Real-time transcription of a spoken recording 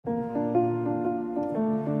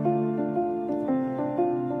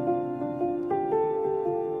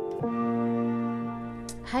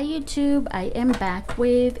Hi YouTube, I am back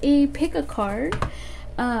with a pick a card.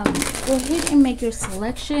 Go ahead and make your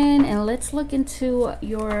selection and let's look into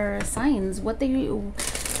your signs. What do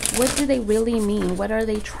they really mean? What are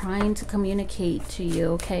they trying to communicate to you?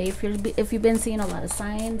 Okay, if you've been seeing a lot of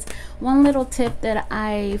signs, one little tip that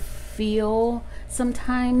I feel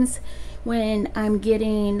sometimes when I'm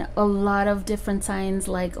getting a lot of different signs,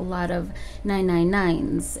 like a lot of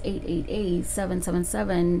 999s, 888,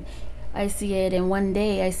 777, I see it in one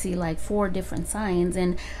day. I see like 4 different signs,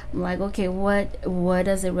 and I'm like, okay, what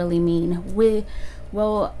does it really mean?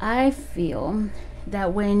 Well, I feel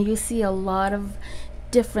that when you see a lot of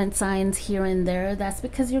different signs here and there, that's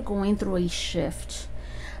because you're going through a shift.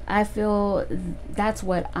 I feel that's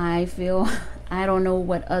what I feel. I don't know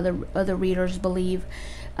what other readers believe,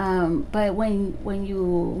 but when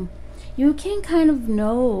you can kind of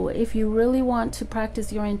know, if you really want to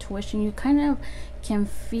practice your intuition, you kind of can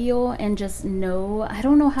feel and just know. I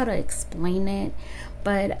don't know how to explain it,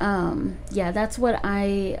 but yeah, that's what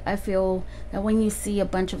I feel, that when you see a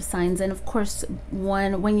bunch of signs, and of course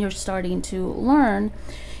when you're starting to learn,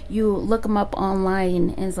 you look them up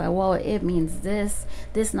online and it's like, well, it means this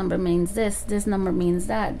number means this number means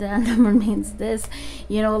that number means this,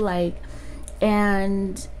 you know, like,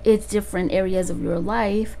 and it's different areas of your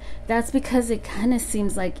life. That's because it kind of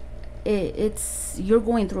seems like it's you're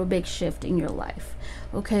going through a big shift in your life.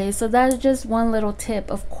 Okay, so that's just one little tip.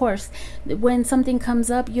 Of course, when something comes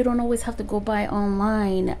up, you don't always have to go by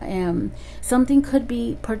online. Something could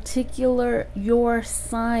be particular your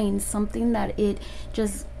sign, something that it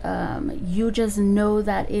just you just know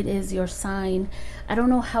that it is your sign. I don't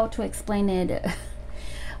know how to explain it.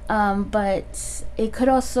 But it could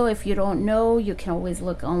also, if you don't know, you can always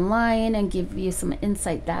look online and give you some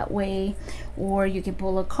insight that way, or you can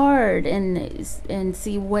pull a card and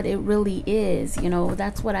see what it really is. You know,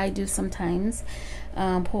 that's what I do sometimes.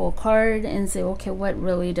 Pull a card and say, okay, what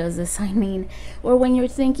really does this sign mean? Or when you're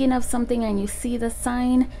thinking of something and you see the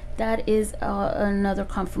sign, that is another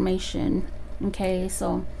confirmation. Okay,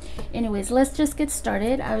 so anyways, let's just get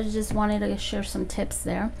started. I just wanted to share some tips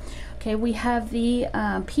there. Okay, we have the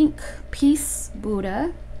pink peace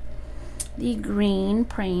Buddha, the green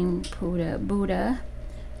praying Buddha,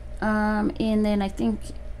 and then I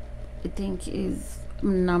think is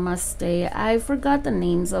Namaste. I forgot the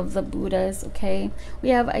names of the Buddhas. Okay, we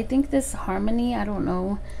have, I think this Harmony, I don't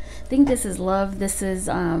know, I think this is Love, this is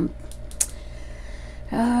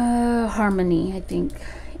Harmony, I think.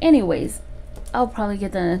 Anyways, I'll probably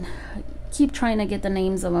keep trying to get the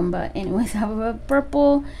names of them, but anyways, I have a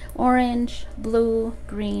purple, orange, blue,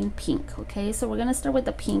 green, pink. Okay, so we're gonna start with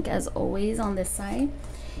the pink as always on this side,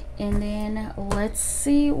 and then let's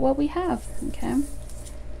see what we have. Okay,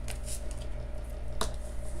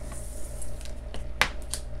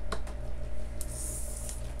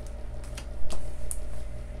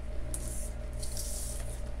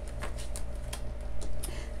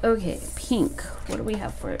 okay, pink. What do we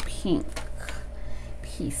have for it? Pink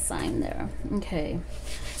peace sign there. Okay,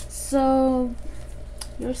 so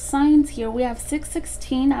your signs here, we have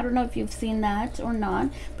 616. I don't know if you've seen that or not,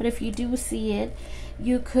 but if you do see it,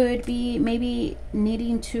 you could be maybe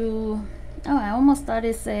needing to, oh, I almost thought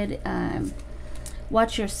it said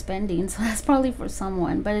watch your spending, so that's probably for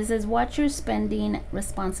someone, but it says watch your spending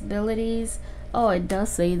responsibilities. Oh, it does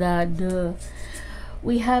say that. Duh.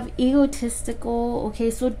 We have egotistical.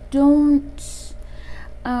 Okay, so don't,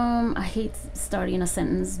 I hate starting a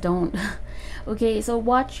sentence, don't. Okay, so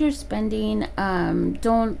watch your spending.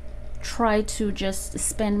 Don't try to just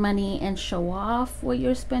spend money and show off what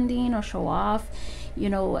you're spending, or show off, you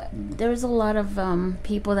know, there's a lot of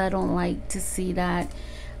people that don't like to see that,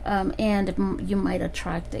 and you might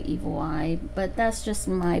attract the evil eye, but that's just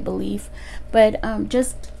my belief. But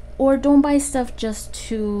or don't buy stuff just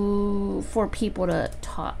for people to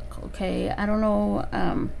talk. Okay, I don't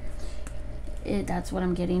know, that's what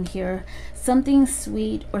I'm getting here. Something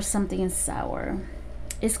sweet or something sour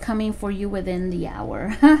is coming for you within the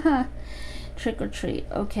hour. Trick or treat.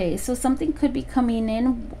 Okay, so something could be coming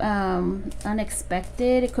in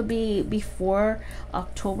unexpected. It could be before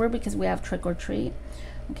October, because we have trick or treat.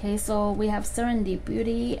 Okay, so we have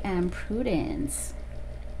serendipity and prudence.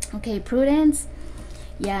 Okay, prudence.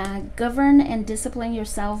 Yeah, govern and discipline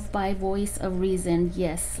yourself by voice of reason.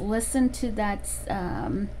 Yes, listen to that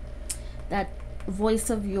that voice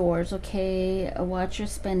of yours. Okay, watch your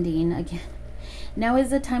spending. Again, now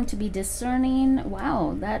is the time to be discerning.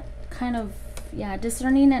 Wow, that kind of, yeah,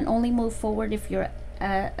 discerning, and only move forward if you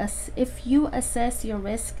assess your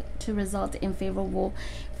risk to result in favorable,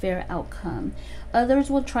 fair outcome. Others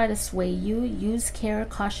will try to sway you. Use care,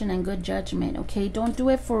 caution, and good judgment. Okay, don't do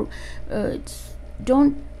it for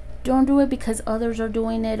don't do it because others are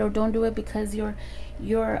doing it, or don't do it because you're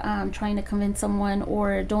trying to convince someone,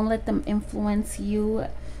 or don't let them influence you.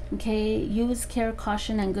 Okay, use care,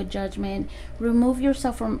 caution, and good judgment. Remove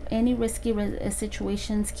yourself from any risky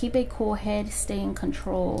situations. Keep a cool head. Stay in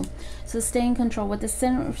control. So stay in control. With the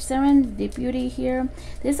serendipity here,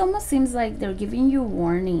 this almost seems like they're giving you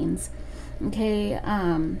warnings. Okay,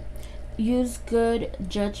 use good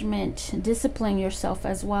judgment. Discipline yourself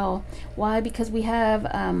as well. Why? Because we have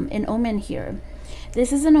an omen here.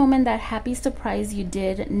 This is an omen that happy surprise you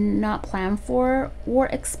did not plan for or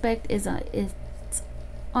expect is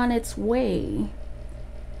on its way.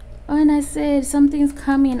 Oh, and I said something's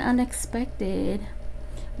coming unexpected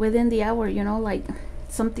within the hour, you know, like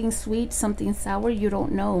something sweet, something sour, you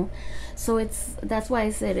don't know. So that's why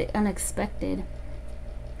I said it unexpected,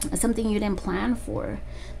 something you didn't plan for.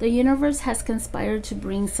 The universe has conspired to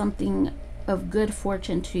bring something of good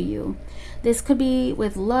fortune to you. This could be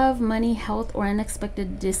with love, money, health, or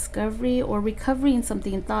unexpected discovery, or recovering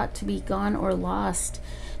something thought to be gone or lost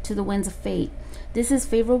to the winds of fate. This is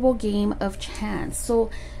favorable game of chance. So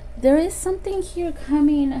there is something here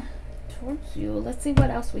coming towards you. Let's see what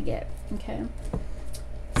else we get. Okay,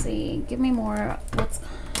 let's see, give me more.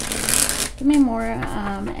 Give me more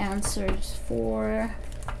answers for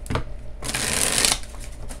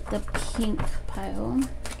the pink pile.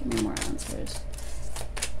 Give me more answers.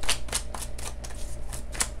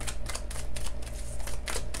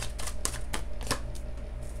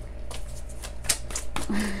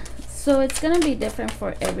 So it's gonna be different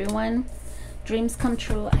for everyone. Dreams come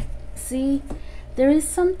true. I see there is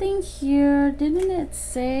something here. Didn't it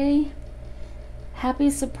say happy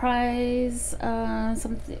surprise?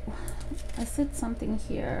 Something. I said something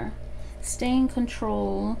here. Stay in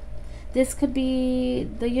control. This could be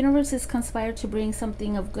the universe is conspired to bring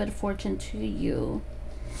something of good fortune to you.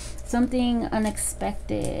 Something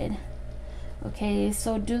unexpected. Okay,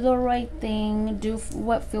 so do the right thing. Do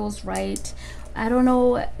what feels right. I don't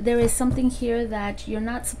know, there is something here that you're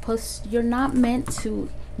not meant to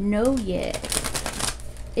know yet.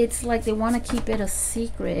 It's like they want to keep it a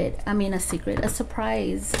secret. I mean, a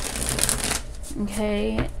surprise.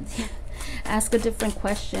 Okay, ask a different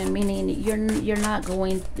question, meaning you're not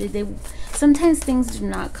going, they sometimes things do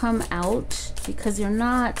not come out because you're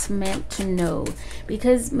not meant to know,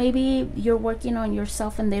 because maybe you're working on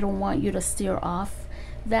yourself and they don't want you to steer off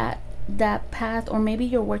that path, or maybe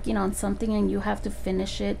you're working on something and you have to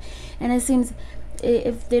finish it, and it seems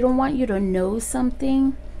if they don't want you to know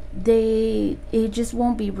something, it just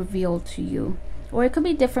won't be revealed to you. Or it could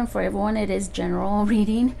be different for everyone. It is general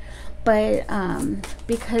reading, but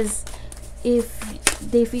because if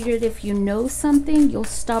they figured if you know something, you'll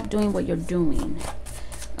stop doing what you're doing.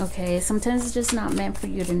 Okay, sometimes it's just not meant for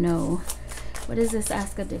you to know. What is this?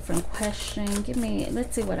 Ask a different question. Give me,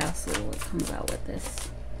 let's see what else comes out with this.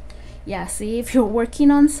 Yeah, see, if you're working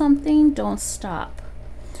on something, don't stop.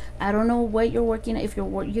 I don't know what you're working on. If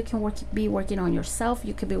you can be working on yourself.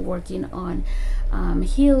 You could be working on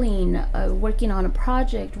healing, working on a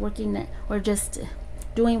project, or just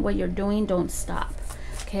doing what you're doing. Don't stop.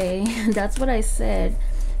 Okay, that's what I said.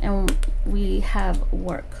 And we have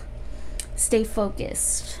work. Stay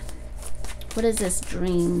focused. What is this?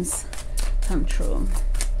 Dreams come true.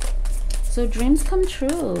 So dreams come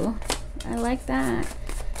true. I like that.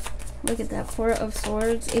 Look at that, 4 of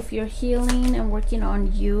Swords. If you're healing and working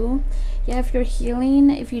on you, yeah, if you're healing,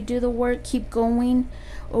 if you do the work, keep going,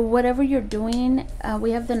 or whatever you're doing. We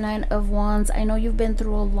have the 9 of Wands. I know you've been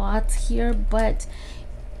through a lot here, but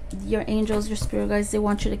your angels, your spirit guides, they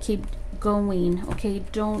want you to keep going. Okay,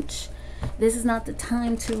 this is not the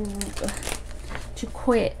time to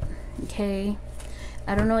quit. Okay,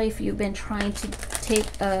 I don't know if you've been trying to take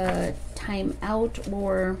a time out,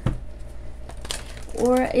 or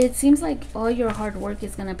it seems like all your hard work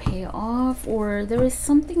is gonna pay off, or there is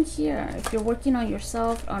something here. If you're working on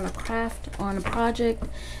yourself, on a craft, on a project,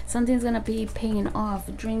 something's gonna be paying off.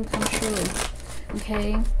 Dream come true.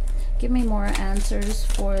 Okay, give me more answers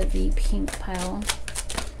for the pink pile.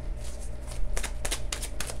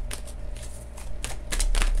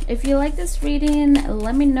 If you like this reading,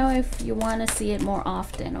 let me know if you want to see it more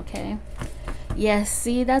often. Okay, yes,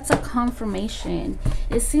 see, that's a confirmation.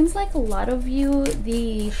 It seems like a lot of you,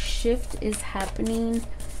 the shift is happening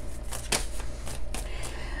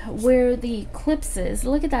where the eclipse is.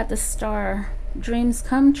 Look at that, the star. Dreams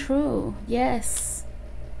come true. Yes,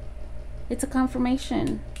 it's a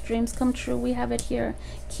confirmation. Dreams come true. We have it here.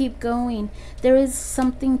 Keep going. There is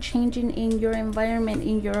something changing in your environment,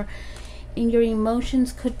 in your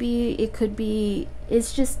emotions. Could be, it could be,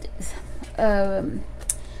 it's just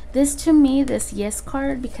This to me, this yes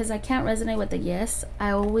card, because I can't resonate with the yes,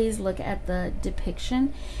 I always look at the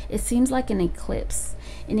depiction. It seems like an eclipse.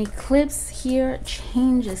 An eclipse here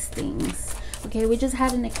changes things. Okay, we just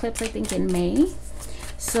had an eclipse, I think, in May.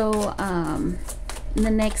 So in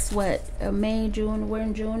the next, what, May, June, we're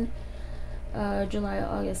in June, July,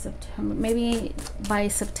 August, September. Maybe by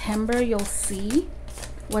September you'll see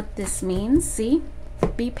what this means. See?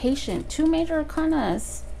 Be patient. Two major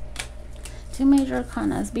arcanas. Two major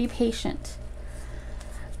arcanas. Be patient.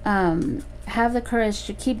 Have the courage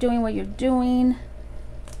to keep doing what you're doing.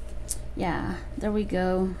 Yeah, there we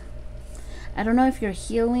go. I don't know if you're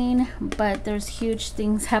healing, but there's huge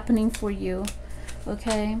things happening for you.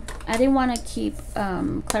 Okay, I didn't want to keep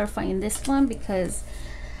clarifying this one because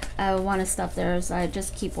I want to stop there, so I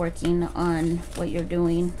just keep working on what you're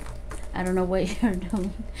doing. I don't know what you're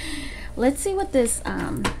doing. Let's see what this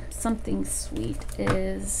something sweet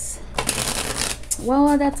is.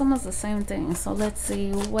 Well, that's almost the same thing. So let's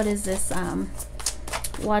see, what is this?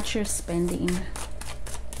 Watch your spending.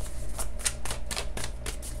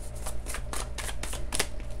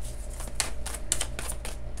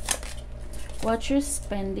 Watch your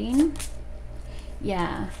spending.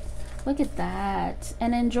 Yeah, look at that.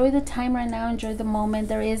 And enjoy the time right now. Enjoy the moment.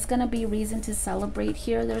 There is gonna be reason to celebrate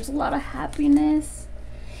here. There's a lot of happiness.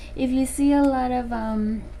 If you see a lot of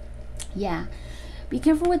yeah, be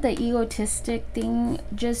careful with the egotistic thing.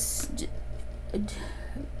 Just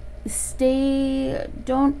stay,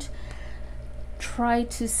 don't try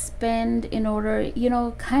to spend in order, you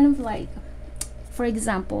know, kind of like, for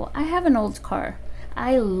example, I have an old car.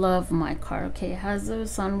 I love my car, okay? It has a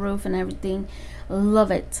sunroof and everything. Love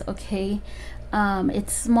it, okay?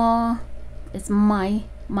 It's small. It's my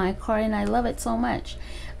car, and I love it so much.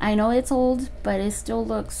 I know it's old, but it still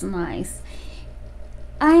looks nice.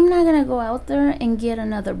 I'm not gonna go out there and get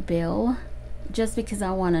another bill just because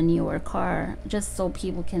I want a newer car, just so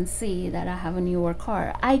people can see that I have a newer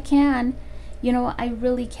car. I can, you know, I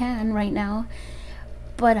really can right now,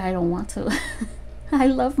 but I don't want to. I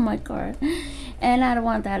love my car and I don't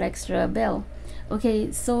want that extra bill. Okay,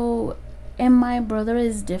 so, and my brother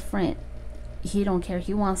is different. He don't care.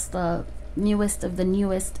 He wants the newest of the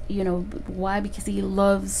newest, you know. Why? Because he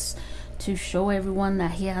loves to show everyone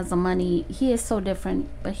that he has the money. He is so different,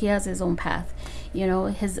 but he has his own path, you know,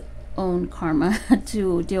 his own karma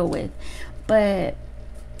to deal with. But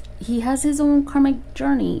he has his own karmic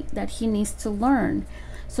journey that he needs to learn.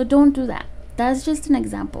 So don't do that. That's just an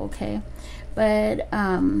example, okay? But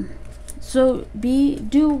so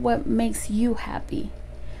do what makes you happy,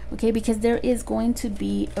 okay? Because there is going to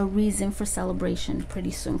be a reason for celebration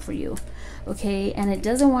pretty soon for you, okay? And it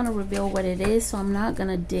doesn't want to reveal what it is, so I'm not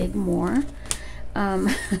gonna dig more.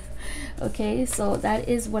 Okay, so that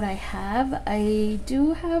is what I have. I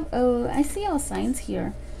do have, I see all signs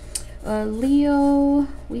here. Leo,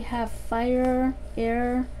 we have fire,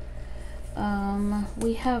 air,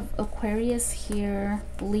 we have Aquarius here,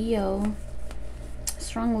 Leo,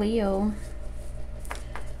 strong Leo.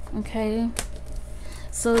 Okay,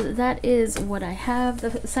 so that is what I have.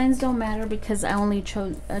 The signs don't matter because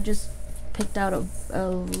I just picked out a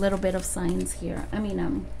little bit of signs here. I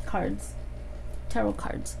mean cards, tarot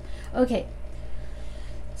cards. Okay,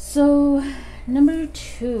 so number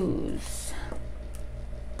 2s.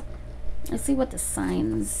 Let's see what the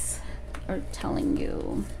signs are telling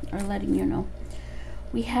you, or letting you know.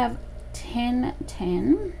 We have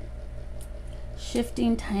 10-10,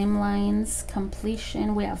 shifting timelines,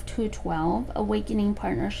 completion. We have 2-12, awakening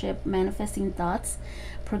partnership, manifesting thoughts,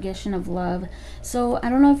 progression of love. So I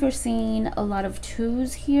don't know if you're seeing a lot of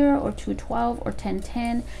 2s here, or 2-12, or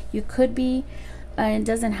 10-10. You could be. It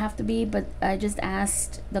doesn't have to be, but I just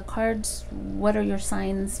asked the cards, what are your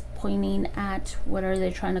signs pointing at? What are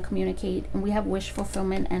they trying to communicate? And we have wish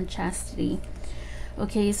fulfillment and chastity.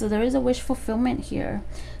 Okay, so there is a wish fulfillment here.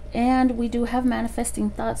 And we do have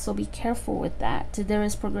manifesting thoughts, so be careful with that. There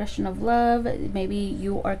is progression of love. Maybe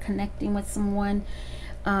you are connecting with someone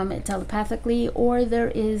telepathically, or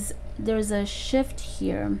there's a shift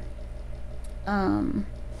here.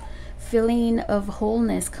 Feeling of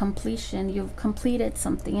wholeness, completion. You've completed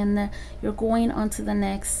something, and you're going on to the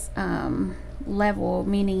next level,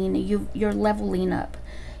 meaning you're leveling up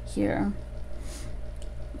here.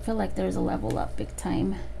 I feel like there's a level up big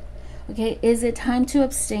time. Okay, is it time to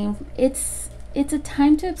abstain? It's a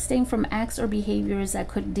time to abstain from acts or behaviors that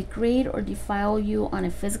could degrade or defile you on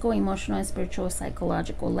a physical, emotional, and spiritual,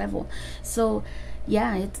 psychological level. So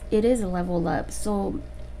yeah, it is a level up. So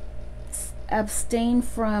abstain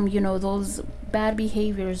from, you know, those bad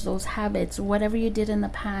behaviors, those habits, whatever you did in the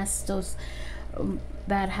past, those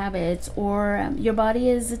bad habits, or your body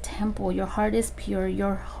is a temple, your heart is pure,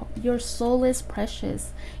 your soul is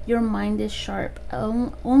precious, your mind is sharp.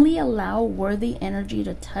 Only allow worthy energy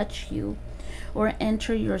to touch you or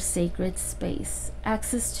enter your sacred space.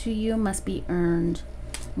 Access to you must be earned.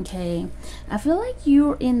 Okay, I feel like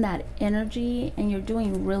you're in that energy and you're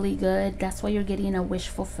doing really good. That's why you're getting a wish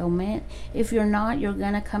fulfillment. If you're not, you're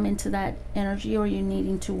gonna come into that energy, or you're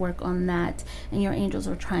needing to work on that, and your angels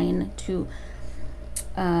are trying to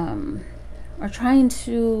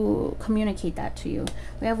communicate that to you.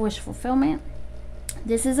 We have wish fulfillment.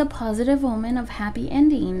 This is a positive omen of happy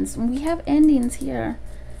endings. We have endings here.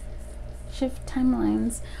 Shift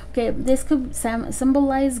timelines. Okay, this could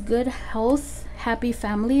symbolize good health, happy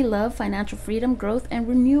family, love, financial freedom, growth, and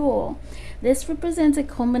renewal. This represents a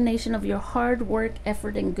culmination of your hard work,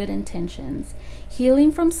 effort, and good intentions.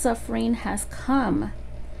 Healing from suffering has come.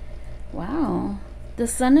 Wow. The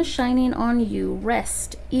sun is shining on you.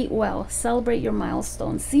 Rest, eat well, celebrate your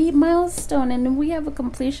milestone. See, milestone, and we have a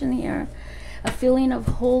completion here. A feeling of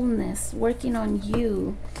wholeness, working on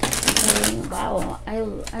you. Okay, wow, I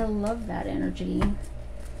love that energy.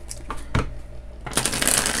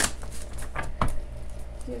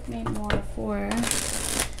 Give me more for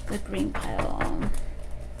the green pile.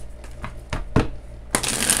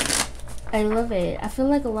 I love it. I feel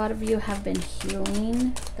like a lot of you have been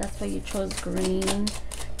healing. That's why you chose green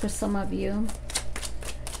for some of you.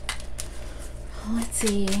 Let's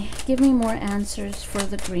see. Give me more answers for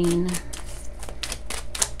the green.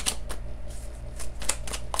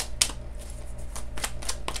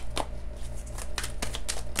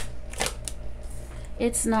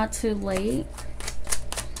 It's not too late.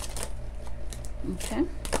 Okay.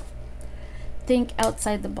 Think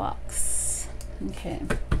outside the box. Okay.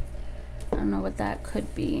 I don't know what that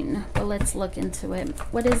could be, but let's look into it.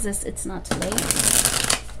 What is this? It's not too late.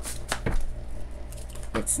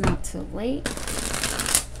 It's not too late.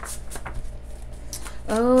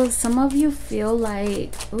 Oh, some of you feel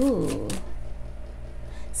like, ooh.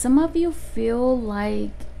 Some of you feel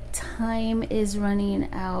like time is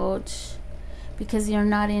running out because you're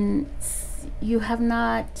not in, you're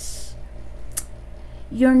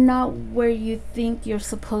not where you think you're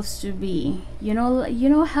supposed to be. You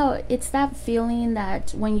know how it's that feeling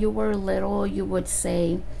that when you were little, you would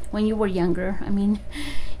say, when you were younger, I mean,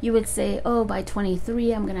 you would say, oh, by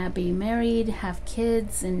 23 I'm gonna be married, have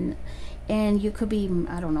kids, and you could be,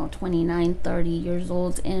 I don't know, 29, 30 years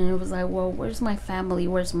old, and it was like, well, where's my family,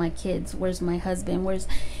 where's my kids, where's my husband, where's,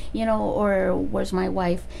 you know, or where's my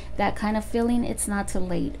wife? That kind of feeling. It's not too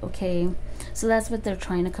late. Okay, so that's what they're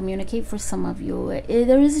trying to communicate for some of you.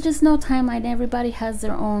 There is just no timeline. Everybody has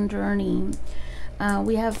their own journey.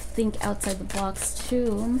 We have think outside the box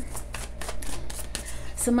too.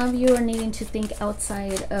 Some of you are needing to think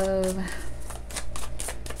outside of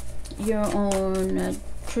your own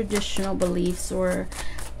traditional beliefs or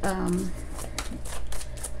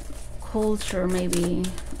culture, maybe.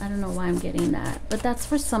 I don't know why I'm getting that, but that's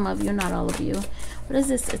for some of you, not all of you. What is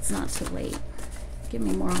this? It's not too late. Give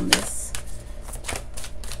me more on this.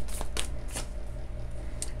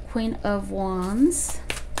 Queen of Wands.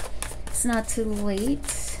 It's not too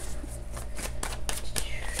late.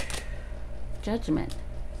 Judgment.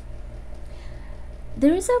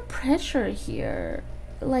 There is a pressure here,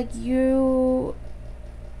 like you're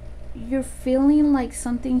feeling like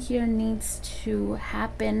something here needs to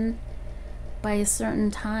happen by a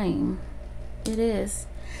certain time. It is,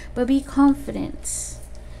 but be confident.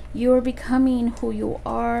 You're becoming who you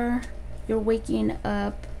are. You're waking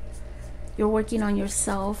up. You're working on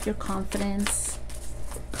yourself, your confidence,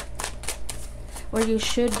 or you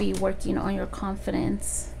should be working on your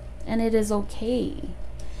confidence, and it is okay.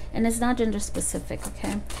 And it's not gender specific.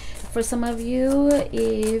 Okay, for some of you,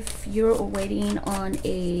 if you're waiting on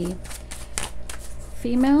a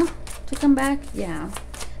female to come back, yeah,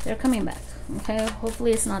 they're coming back. Okay,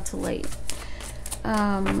 hopefully it's not too late.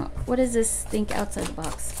 What is this? Think outside the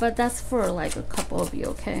box. But that's for like a couple of you.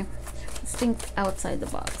 Okay, let's think outside the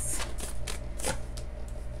box.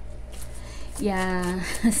 Yeah,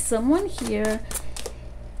 someone here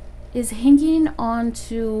is hanging on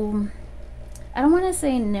to, I don't want to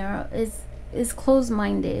say narrow, is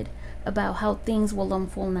closed-minded about how things will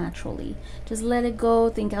unfold naturally. Just let it go.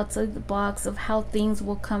 Think outside the box of how things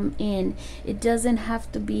will come in. It doesn't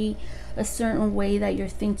have to be a certain way that you're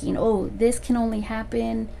thinking, oh, this can only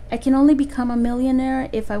happen, I can only become a millionaire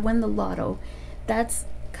if I win the lotto. That's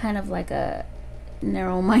kind of like a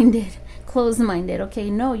narrow-minded, closed-minded. Okay,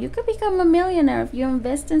 no, you could become a millionaire if you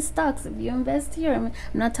invest in stocks, if you invest here. I'm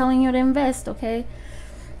not telling you to invest, okay?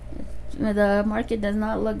 The market does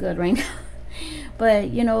not look good right now.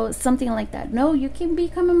 but you know, something like that. No, you can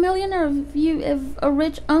become a millionaire if a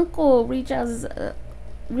rich uncle reaches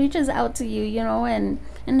out to you, you know, and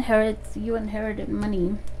inherited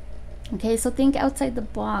money. Okay, so think outside the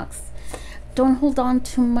box. Don't hold on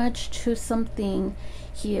too much to something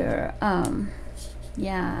here.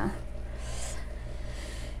 Yeah,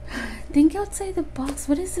 think outside the box.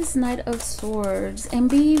 What is this Knight of Swords? And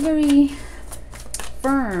be very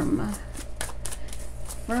firm,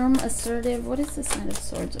 assertive. What is this Knight of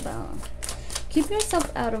Swords about? Keep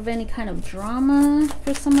yourself out of any kind of drama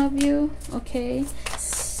for some of you. Okay,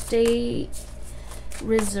 stay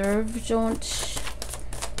reserved.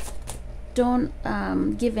 Don't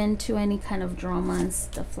give in to any kind of drama and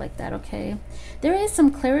stuff like that. Okay, there is some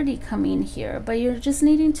clarity coming here, but you're just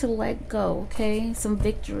needing to let go. Okay, some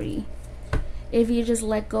victory if you just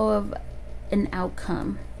let go of an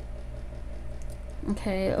outcome,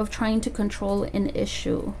 okay, of trying to control an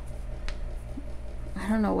issue. I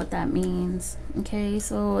don't know what that means. Okay,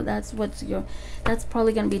 so that's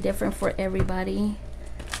probably going to be different for everybody.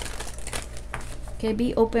 Okay,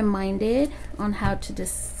 be open-minded on how to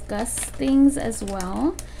discuss things as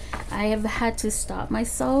well. I have had to stop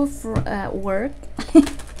myself at work.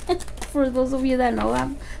 For those of you that know, I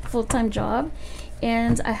have a full-time job,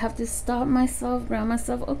 and I have to stop myself, ground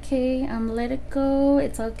myself. Okay, let it go.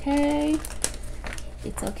 It's okay.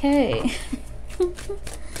 It's okay.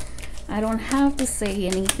 I don't have to say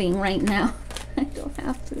anything right now. I don't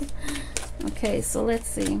have to. Okay, so let's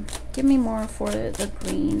see. Give me more for the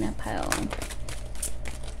green pile.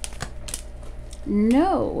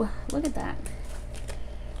 No, look at that.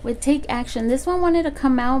 With take action. This one wanted to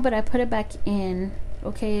come out, but I put it back in.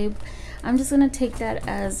 Okay, I'm just gonna take that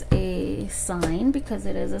as a sign because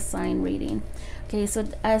it is a sign reading. Okay, so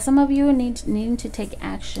some of you needing to take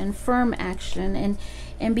action, firm action,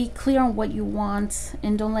 and be clear on what you want,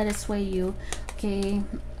 and don't let it sway you. Okay,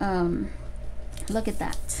 look at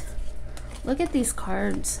that. Look at these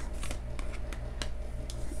cards,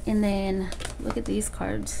 and then look at these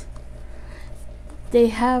cards. They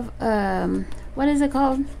have what is it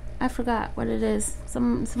called? I forgot what it is.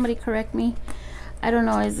 Somebody correct me. I don't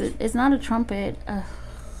know. It's not a trumpet.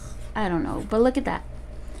 I don't know. But look at that.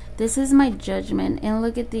 This is my judgment, and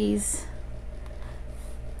look at these.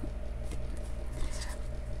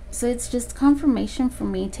 So it's just confirmation for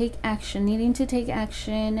me. Take action. Needing to take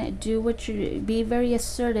action. Do what you. Be very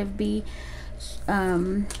assertive. Be,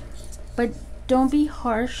 but don't be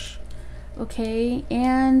harsh. Okay,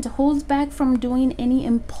 and holds back from doing any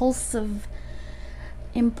impulsive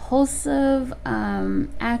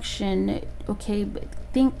action. Okay, but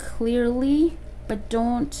think clearly, but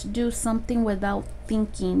don't do something without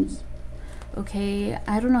thinking. Okay,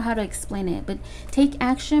 I don't know how to explain it, but take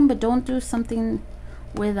action, but don't do something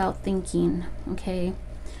without thinking. Okay,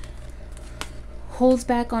 holds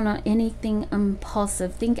back on anything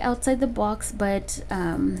impulsive. Think outside the box, but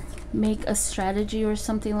make a strategy or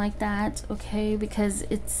something like that. Okay, because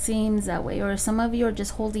it seems that way. Or some of you are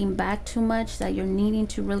just holding back too much, that you're needing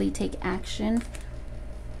to really take action.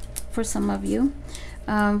 For some of you,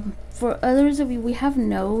 for others of you, we have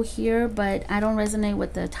no here, but I don't resonate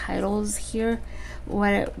with the titles here.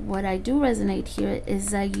 What I do resonate here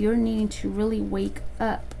is that you're needing to really wake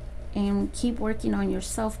up and keep working on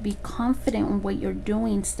yourself. Be confident in what you're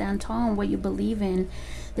doing. Stand tall on what you believe in.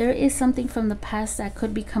 There is something from the past that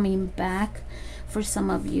could be coming back for some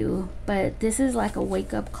of you, but this is like a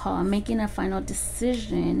wake-up call, making a final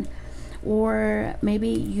decision. Or maybe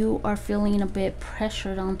you are feeling a bit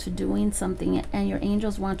pressured onto doing something, and your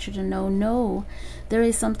angels want you to know, no, there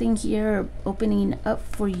is something here opening up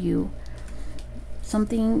for you.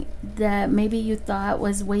 Something that maybe you thought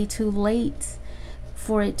was way too late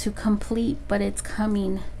for it to complete, but it's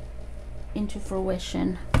coming into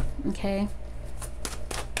fruition. Okay,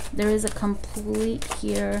 there is a complete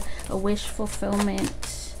here, a wish fulfillment.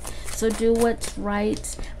 So do what's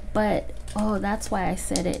right, but oh, that's why I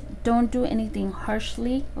said it. Don't do anything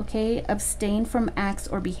harshly. Okay, abstain from acts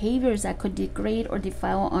or behaviors that could degrade or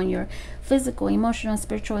defile on your physical, emotional,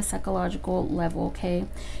 spiritual, and psychological level. Okay,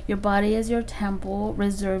 your body is your temple.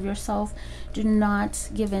 Reserve yourself. Do not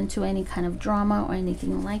give in to any kind of drama or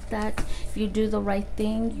anything like that. If you do the right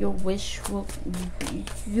thing, your wish will,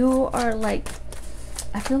 you are like,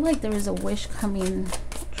 I feel like there is a wish coming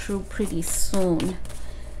true pretty soon.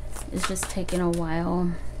 It's just taking a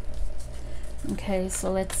while. Okay,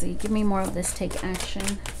 so let's see. Give me more of this. Take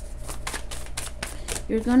action.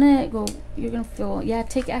 You're gonna feel, yeah,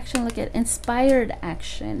 take action. Look at inspired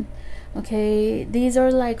action. Okay, these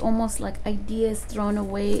are like almost like ideas thrown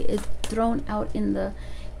away, thrown out in the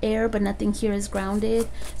air, but nothing here is grounded.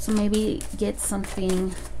 So maybe get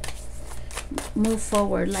something move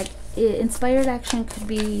forward. Like inspired action could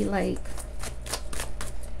be like,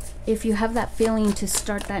 if you have that feeling to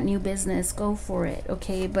start that new business, go for it,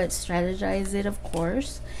 okay? But strategize it, of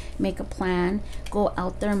course. Make a plan. Go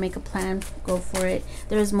out there, make a plan, go for it.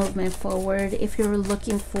 There's movement forward. If you're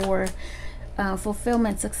looking for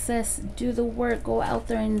fulfillment, success, do the work. Go out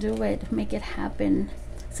there and do it. Make it happen.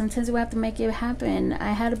 Sometimes we have to make it happen.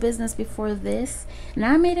 I had a business before this, and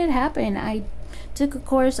I made it happen. I took a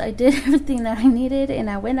course, I did everything that I needed, and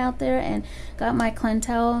I went out there and got my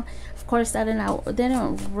clientele. Of course, that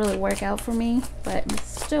didn't really work out for me, but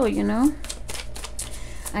still, you know,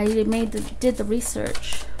 I did the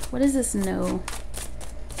research. What is this? No.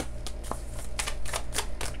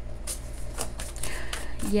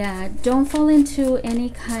 Yeah, don't fall into any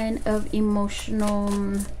kind of emotional.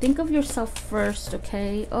 Think of yourself first,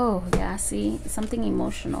 okay? Oh yeah, see, something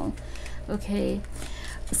emotional. Okay,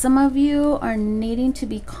 some of you are needing to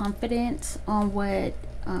be confident on what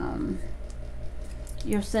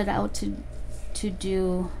you're set out to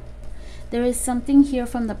do. There is something here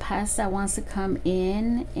from the past that wants to come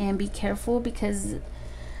in, and be careful, because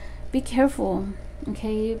be careful,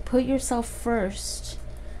 okay? Put yourself first,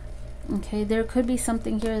 okay? There could be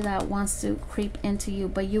something here that wants to creep into you,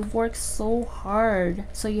 but you've worked so hard,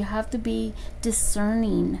 so you have to be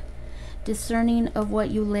discerning of what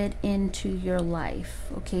you let into your life,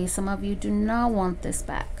 okay? Some of you do not want this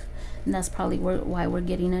back, and that's probably why we're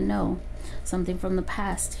getting a no. Something from the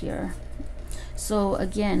past here. So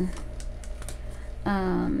again,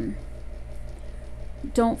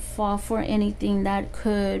 don't fall for anything that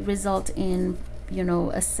could result in, you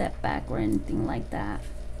know, a setback or anything like that,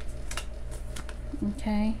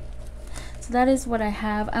 okay? So that is what I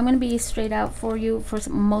have. I'm going to be straight out for you. For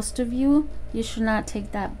most of you, you should not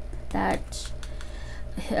take that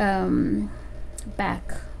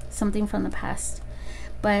back, something from the past.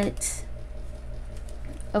 But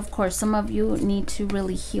of course, some of you need to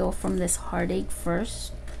really heal from this heartache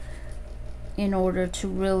first, in order to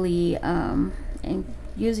really and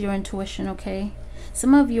use your intuition, okay?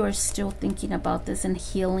 Some of you are still thinking about this and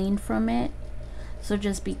healing from it, so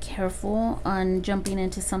just be careful on jumping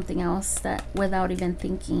into something else that without even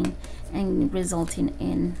thinking and resulting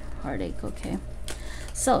in heartache, okay?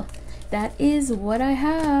 So that is what I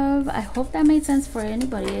have. I hope that made sense for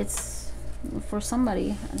anybody. It's for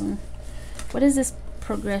somebody. What is this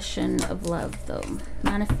progression of love though?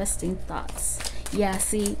 Manifesting thoughts. Yeah,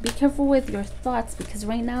 see, be careful with your thoughts, because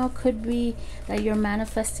right now it could be that you're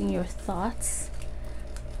manifesting your thoughts,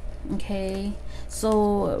 okay?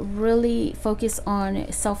 So really focus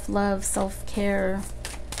on self-love, self-care.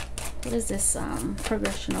 What is this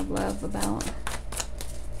progression of love about?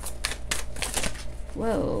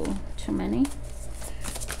 Whoa, too many.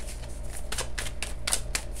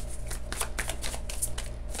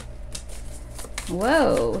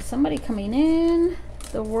 Whoa, somebody coming in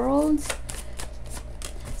the world.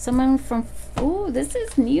 Someone from, ooh, this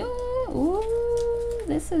is new. Ooh,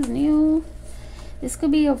 this is new. This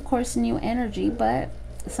could be, of course, new energy, but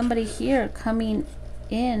somebody here coming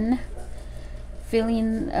in,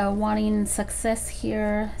 feeling, wanting success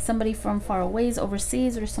here. Somebody from far away,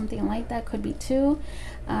 overseas, or something like that could be too.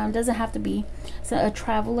 Doesn't have to be. So a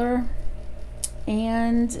traveler,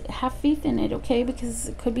 and have faith in it, okay? Because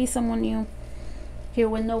it could be someone new here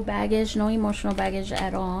with no baggage, no emotional baggage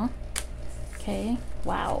at all, okay?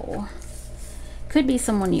 Wow, could be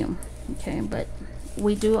someone new, okay? But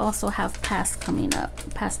we do also have past coming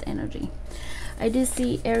up, past energy. I do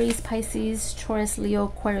see Aries, Pisces, Taurus, Leo,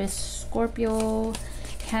 Aquarius, Scorpio,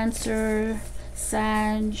 Cancer,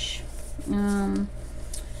 Sag,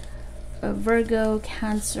 Virgo,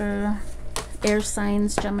 Cancer, air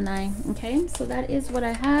signs, Gemini, okay? So that is what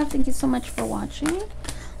I have. Thank you so much for watching.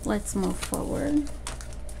 Let's move forward.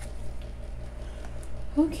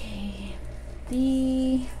 Okay,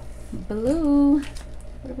 the blue,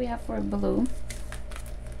 what do we have for blue?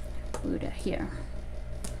 Buddha here.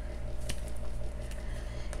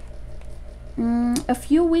 A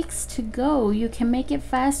few weeks to go. You can make it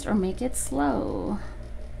fast or make it slow.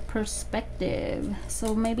 Perspective.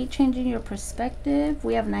 So maybe changing your perspective.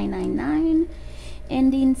 We have 999.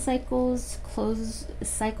 Ending cycles, close,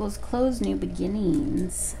 new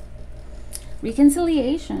beginnings.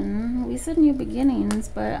 Reconciliation. We said new beginnings,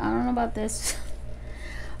 but I don't know about this.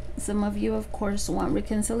 Some of you, of course, want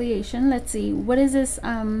reconciliation. Let's see. What is this?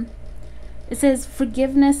 It says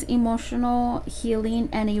forgiveness, emotional healing,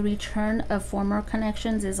 and a return of former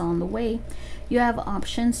connections is on the way. You have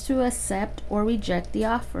options to accept or reject the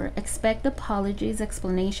offer. Expect apologies,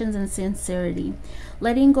 explanations, and sincerity.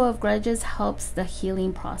 Letting go of grudges helps the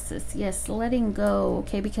healing process. Yes, letting go,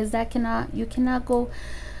 okay? Because that you cannot go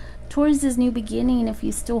towards this new beginning, if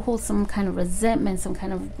you still hold some kind of resentment, some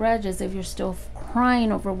kind of grudges, if you're still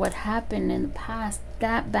crying over what happened in the past,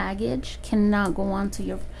 that baggage cannot go on to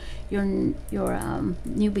your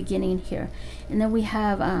new beginning here. And then we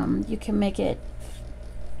have you can make it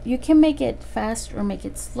fast or make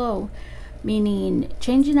it slow, meaning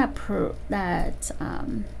changing that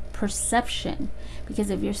perception. Because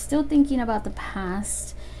if you're still thinking about the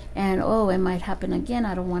past and, oh, it might happen again,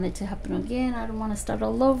 I don't want it to happen again, I don't want to start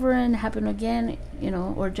all over and happen again, you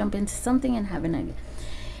know, or jump into something and happen again,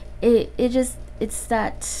 it's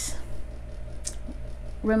that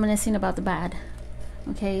reminiscing about the bad.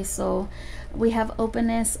 Okay, so we have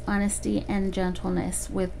openness, honesty, and gentleness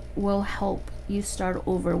will help you start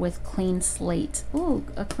over with clean slate. Ooh,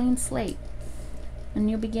 a clean slate, a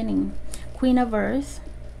new beginning. Queen of Earth.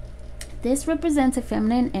 This represents a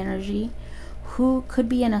feminine energy who could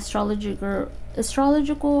be an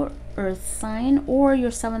astrological earth sign, or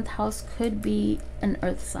your 7th house could be an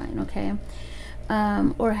earth sign, okay?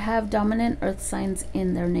 Or have dominant earth signs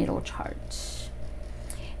in their natal chart.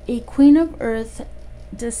 A Queen of Earth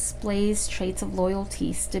displays traits of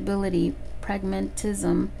loyalty, stability,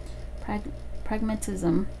 pragmatism,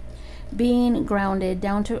 being grounded,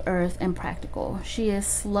 down to earth, and practical. She is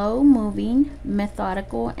slow moving,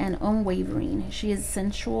 methodical, and unwavering. She is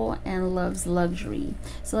sensual and loves luxury.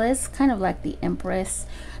 So that's kind of like the Empress,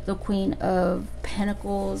 the Queen of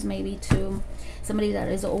Pentacles, maybe too. Somebody that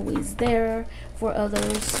is always there for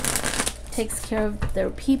others, takes care of their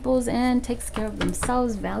peoples and takes care of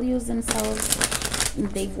themselves, values themselves.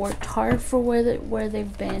 They've worked hard for where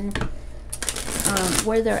they've been,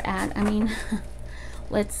 where they're at. I mean,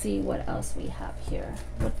 let's see what else we have here.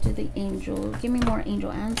 What do the angels give me? More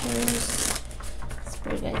angel answers,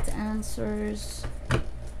 spirit guides answers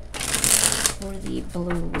for the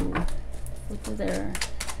blue. What do their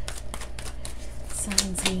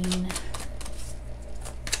signs mean?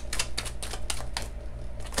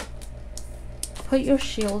 Put your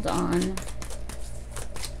shield on.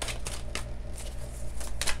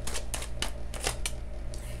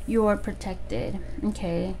 You are protected.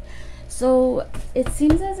 Okay, so it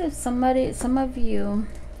seems as if some of you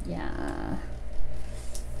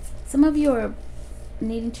are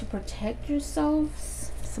needing to protect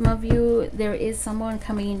yourselves. Some of you, there is someone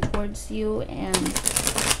coming towards you, and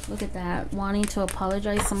look at that, wanting to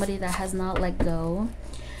apologize. Somebody that has not let go,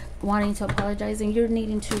 wanting to apologize, and you're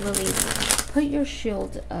needing to really put your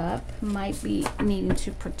shield up. Might be needing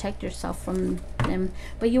to protect yourself from them,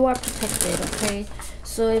 but you are protected. Okay,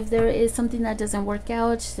 so if there is something that doesn't work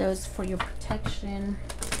out, there's for your protection.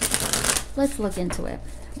 Let's look into it.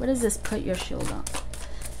 What is this? Put your shield on.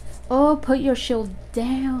 Oh, put your shield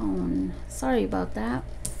down. Sorry about that.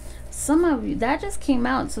 Some of you, that just came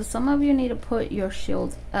out, so some of you need to put your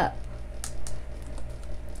shield up,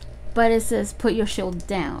 but it says put your shield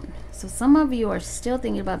down. So some of you are still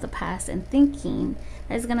thinking about the past and thinking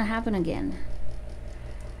that it's gonna happen again,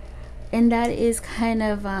 and that is kind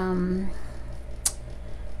of how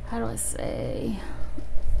do I say,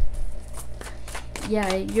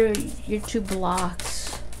 yeah, you're too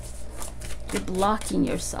blocked. You're blocking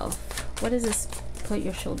yourself. What is this? Put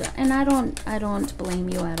your shield down. And I don't blame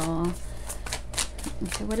you at all.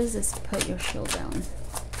 Okay, what is this? Put your shield down.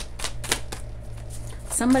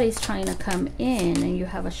 Somebody's trying to come in and you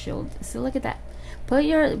have a shield. So look at that.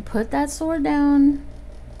 Put that sword down,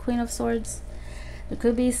 Queen of Swords. There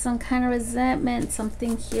could be some kind of resentment,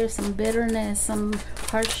 something here, some bitterness, some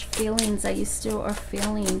harsh feelings that you still are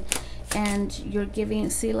feeling, and you're giving.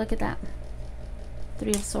 See, look at that.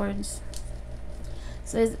 3 of Swords.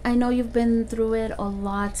 So I know you've been through it a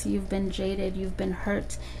lot. You've been jaded, you've been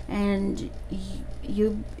hurt, and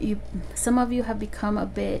you some of you have become a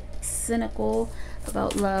bit cynical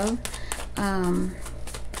about love. I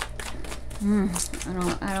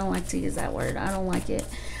don't like to use that word. I don't like it,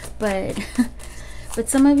 but but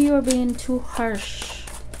some of you are being too harsh.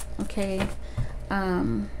 Okay,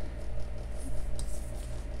 some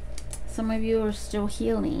of you are still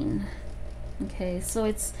healing. Okay, so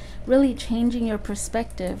it's really changing your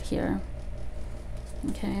perspective here.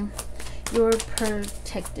 Okay, you're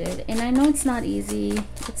protected, and I know it's not easy.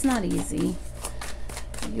 It's not easy.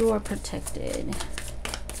 You are protected.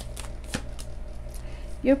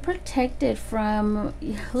 You're protected from,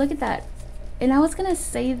 look at that. And I was gonna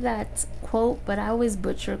say that quote, but I always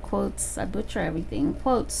butcher quotes. I butcher everything.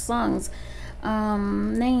 Quotes, songs,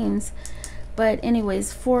 names. But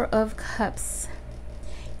anyways, 4 of Cups.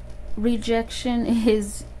 Rejection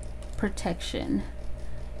is protection.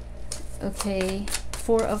 Okay,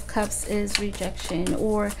 4 of Cups is rejection.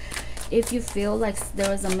 Or if you feel like there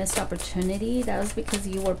was a missed opportunity, that was because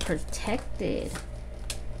you were protected.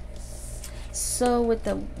 So with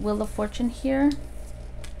the Wheel of Fortune here,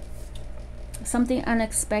 something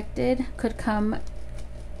unexpected could come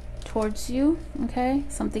towards you, okay?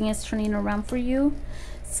 Something is turning around for you,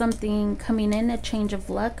 something coming in, a change of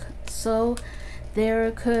luck. So there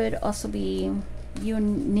could also be you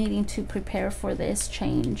needing to prepare for this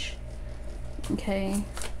change, okay?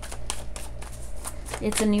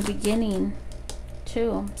 It's a new beginning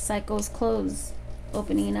too. Cycles close,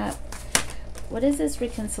 opening up. What is this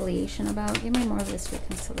reconciliation about? Give me more of this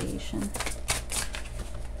reconciliation.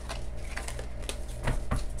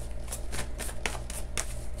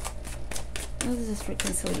 What is this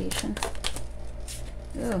reconciliation?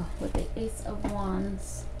 Oh, with the Ace of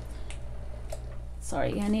Wands.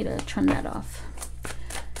 Sorry, I need to turn that off.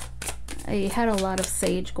 I had a lot of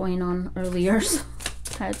sage going on earlier, so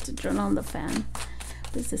I had to turn on the fan.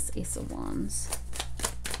 What is this Ace of Wands?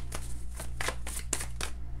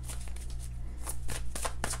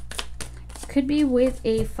 Could be with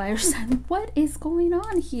a fire sign. What is going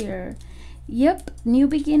on here? Yep, new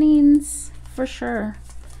beginnings for sure.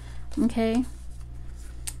 Okay,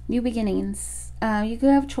 new beginnings. You could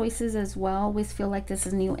have choices as well. Always feel like this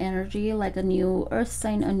is new energy, like a new earth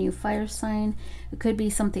sign, a new fire sign. It could be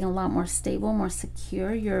something a lot more stable, more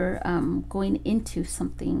secure. You're going into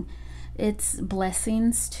something. It's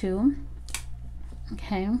blessings too.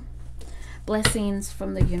 Okay, blessings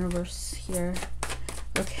from the universe here.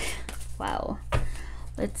 Okay, wow.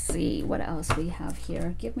 Let's see what else we have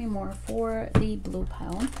here. Give me more for the blue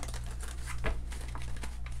pile.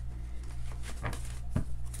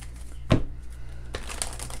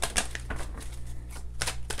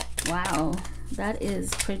 Wow, that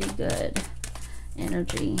is pretty good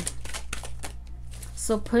energy.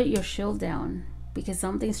 So put your shield down because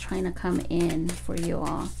something's trying to come in for you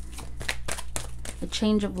all. A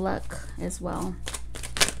change of luck as well.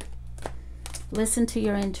 Listen to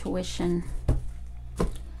your intuition.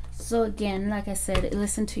 So again, like I said,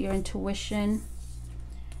 listen to your intuition.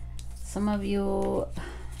 Some of you,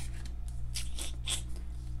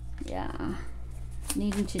 yeah,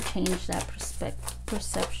 needing to change that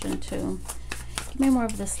perception too. Give me more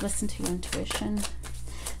of this. Listen to your intuition.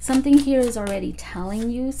 Something here is already telling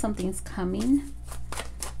you something's coming,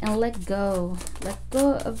 and let go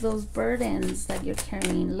of those burdens that you're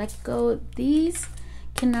carrying. Let go. These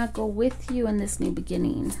cannot go with you in this new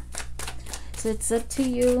beginning. So it's up to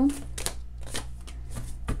you.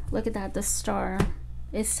 Look at that, the star.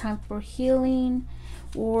 It's time for healing,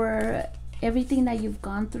 or everything that you've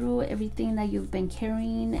gone through, everything that you've been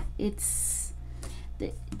carrying.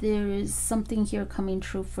 There is something here coming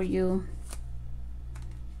true for you.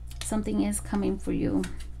 Something is coming for you.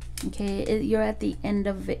 Okay, you're at the end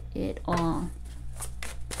of it all.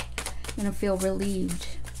 You're gonna feel relieved.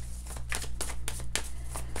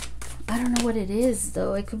 I don't know what it is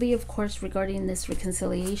though. It could be, of course, regarding this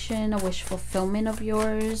reconciliation, a wish fulfillment of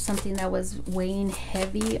yours, something that was weighing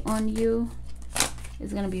heavy on you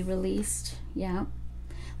is going to be released. Yeah,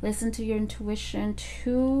 listen to your intuition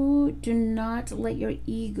too. Do not let your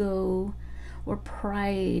ego or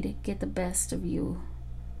pride get the best of you.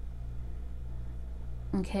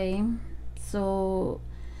 Okay, so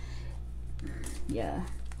yeah,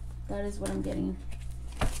 that is what I'm getting.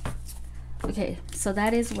 Okay, so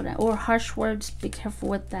that is what or harsh words, be careful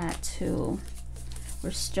with that too, or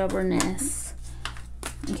stubbornness.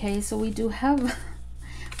 Okay, so we do have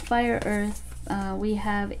fire, earth. We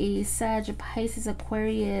have a Sag, a Pisces,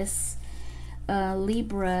 Aquarius,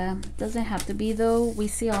 Libra. Doesn't have to be though. We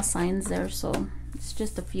see all signs there, so it's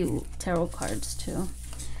just a few tarot cards too.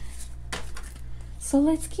 So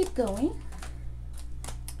let's keep going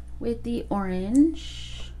with the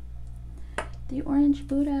orange. The orange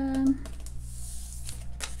Buddha.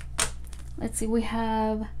 Let's see, we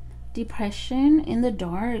have depression. In the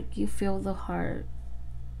dark, you feel the heart.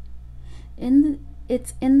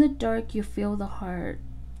 It's in the dark, you feel the heart.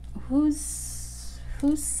 Who's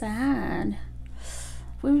sad?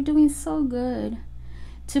 We were doing so good.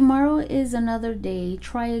 Tomorrow is another day.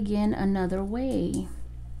 Try again another way.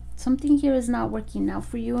 Something here is not working out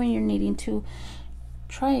for you and you're needing to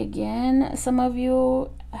try again. Some of you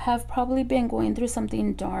have probably been going through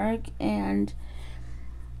something dark, and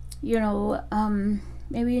you know,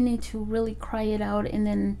 maybe you need to really cry it out, and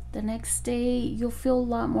then the next day you'll feel a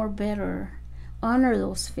lot more better. Honor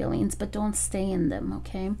those feelings, but don't stay in them.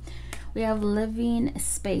 Okay, we have living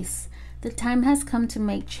space. The time has come to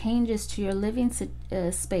make changes to your living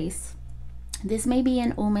space. This may be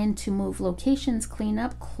an omen to move locations, clean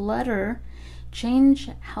up clutter,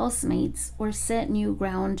 change housemates, or set new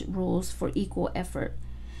ground rules for equal effort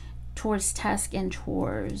towards tasks and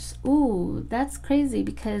chores. Ooh, that's crazy,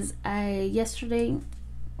 because yesterday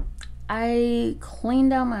I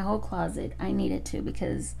cleaned out my whole closet. I needed to,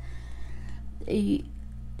 because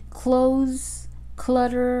clothes,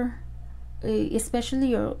 clutter, especially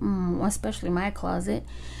my closet,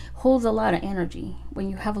 holds a lot of energy. When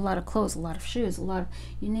you have a lot of clothes, a lot of shoes,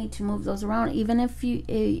 you need to move those around. Even if you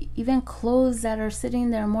even clothes that are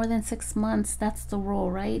sitting there more than 6 months, that's the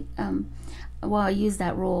rule, right? Well, I used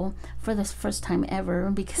that rule for the first time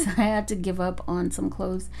ever, because I had to give up on some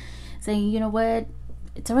clothes, saying, you know what,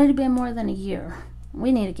 it's already been more than a year,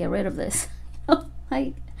 we need to get rid of this.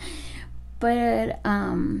 Like, but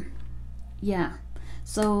yeah,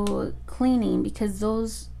 so cleaning, because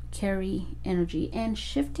those carry energy, and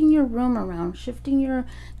shifting your room around, shifting your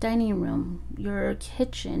dining room, your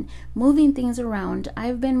kitchen, moving things around.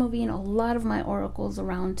 I've been moving a lot of my oracles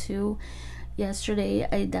around too.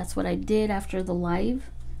 Yesterday, that's what I did after the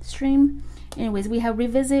live stream. Anyways, we have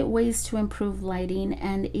revisit ways to improve lighting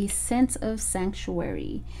and a sense of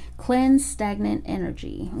sanctuary, cleanse stagnant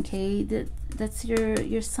energy. Okay, that's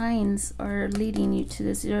your signs are leading you to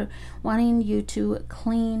this. They're wanting you to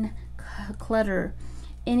clean clutter,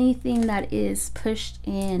 anything that is pushed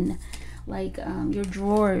in, like your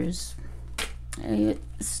drawers.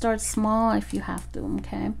 Start small if you have to,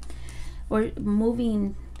 okay, or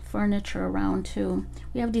moving furniture around too.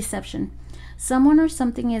 We have deception. Someone or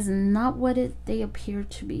something is not what they appear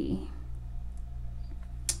to be.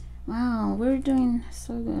 Wow, we're doing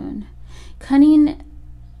so good. Cunning,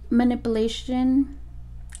 manipulation,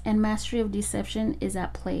 and mastery of deception is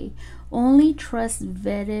at play. Only trust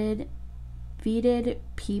vetted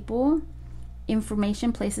people,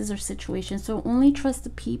 information, places, or situations. So only trust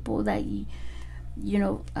the people that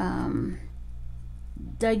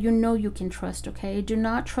that you can trust. Okay, do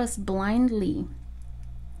not trust blindly.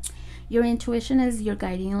 Your intuition is your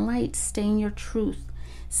guiding light. Stay in your truth.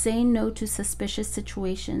 Say no to suspicious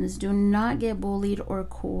situations. Do not get bullied or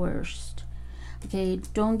coerced. Okay,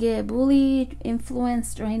 don't get bullied,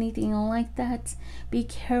 influenced, or anything like that. Be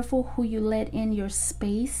careful who you let in your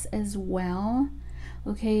space as well.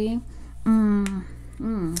 Okay, I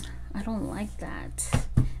don't like that.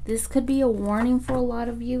 This could be a warning for a lot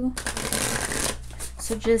of you.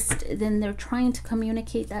 So then they're trying to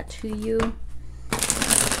communicate that to you.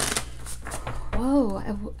 Whoa,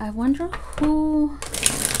 I wonder who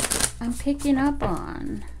I'm picking up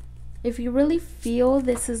on. If you really feel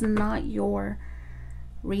this is not your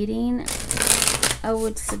reading, I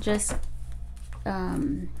would suggest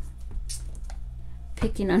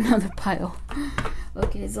picking another pile.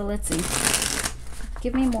 Okay, so let's see.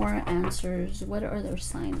 Give me more answers. What are their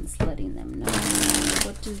signs letting them know?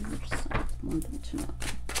 What do their signs want them to know?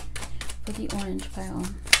 For the orange pile.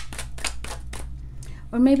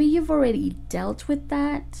 Or maybe you've already dealt with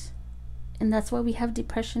that, and that's why we have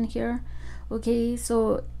depression here. Okay,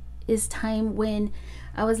 so it's time. When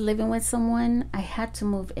I was living with someone, I had to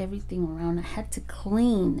move everything around. I had to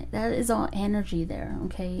clean. That is all energy there,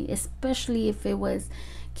 okay? Especially if it was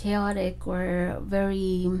chaotic or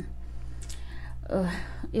very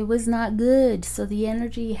it was not good. So the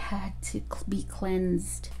energy had to be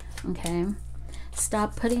cleansed, okay?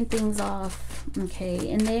 Stop putting things off,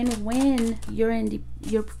 okay? And then when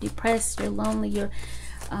you're depressed, you're lonely, you're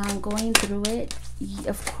going through it,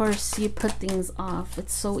 of course you put things off.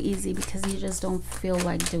 It's so easy because you just don't feel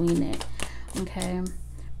like doing it, okay?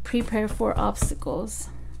 Prepare for obstacles,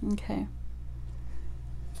 okay?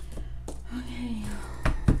 Okay.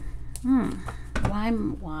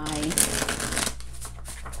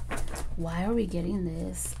 Why are we getting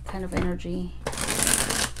this kind of energy?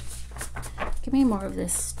 Give me more of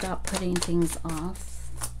this. Stop putting things off.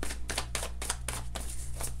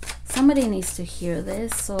 Somebody needs to hear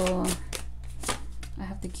this, so I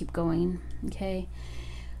have to keep going, okay?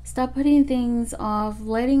 Stop putting things off,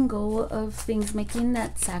 letting go of things, making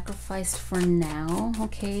that sacrifice for now,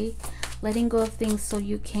 okay? Letting go of things so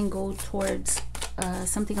you can go towards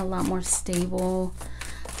something a lot more stable.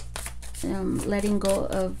 Letting go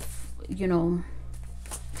of,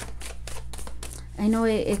 I know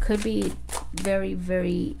it could be very,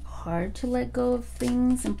 very hard to let go of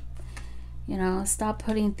things, and stop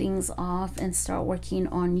putting things off and start working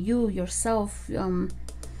on yourself,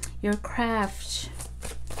 your craft.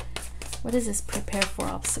 What is this? Prepare for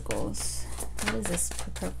obstacles. What is this?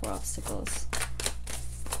 Prepare for obstacles.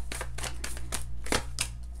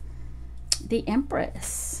 The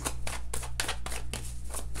Empress.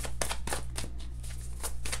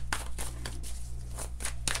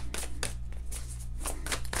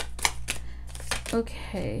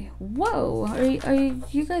 Okay. Whoa. Are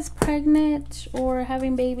you guys pregnant or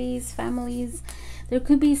having babies, families? There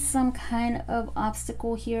could be some kind of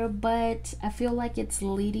obstacle here, but I feel like it's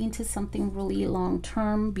leading to something really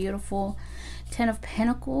long-term, beautiful. 10 of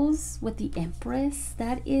Pentacles with the Empress.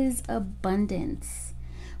 That is abundance.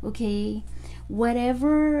 Okay,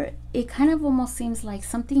 whatever, it kind of almost seems like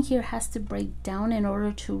something here has to break down in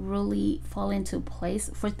order to really fall into place,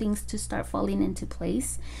 for things to start falling into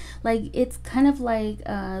place. Like, it's kind of like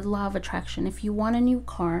law of attraction. If you want a new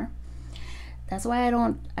car, that's why I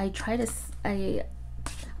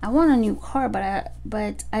want a new car,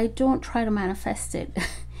 but I don't try to manifest it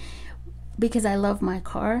because I love my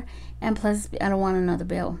car, and plus I don't want another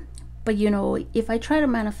bill. But you know, if I try to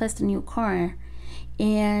manifest a new car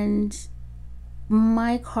and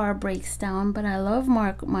my car breaks down, but I love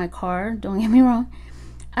my car, don't get me wrong,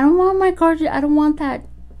 I don't want my car I don't want that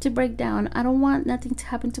to break down. I don't want nothing to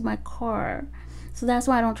happen to my car. So that's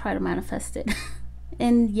why I don't try to manifest it.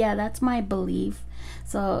 And yeah, that's my belief.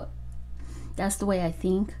 So that's the way I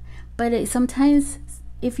think. But sometimes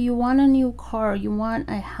if you want a new car, you want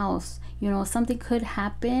a house, you know, something could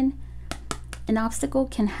happen, an obstacle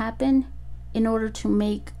can happen in order to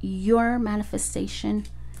make your manifestation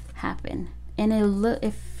happen. And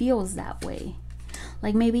it feels that way.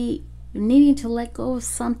 Like maybe you're needing to let go of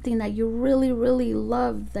something that you really, really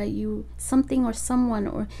love, that you, something or someone,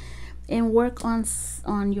 or and work on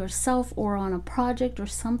yourself or on a project or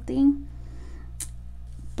something.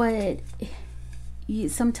 But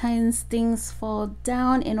sometimes things fall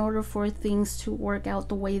down in order for things to work out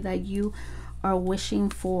the way that you are wishing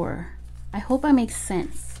for. I hope I make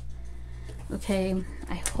sense. Okay,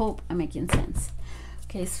 I hope I'm making sense.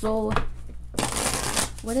 Okay, so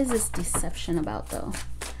what is this deception about though?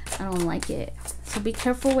 I don't like it. So be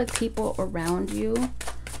careful with people around you.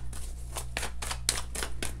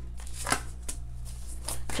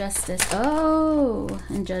 Justice. Oh,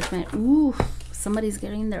 and Judgment. Ooh, somebody's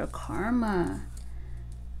getting their karma.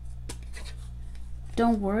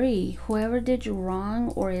 Don't worry. Whoever did you wrong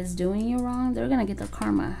or is doing you wrong, they're gonna get their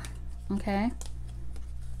karma. Okay?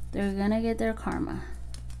 They're gonna get their karma.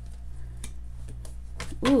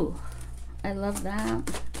 Ooh, I love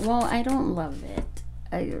that. Well, I don't love it.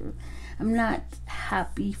 I'm not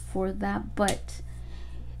happy for that, but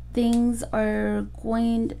things are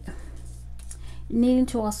needing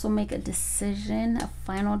to also make a decision, a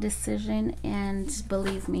final decision, and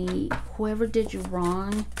believe me, whoever did you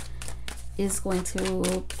wrong is going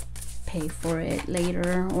to pay for it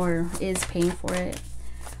later, or is paying for it.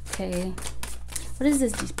 Okay, what is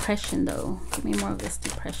this depression though? Give me more of this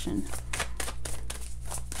depression.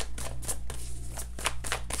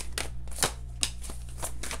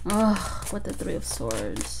 Oh, with the Three of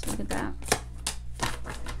Swords, look at that.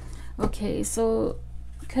 Okay, so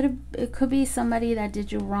it could be somebody that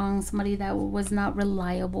did you wrong, somebody that was not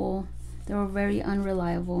reliable. They were very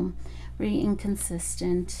unreliable, very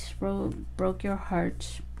inconsistent, broke your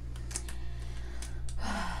heart.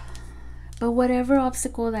 But whatever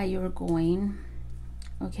obstacle that you're going,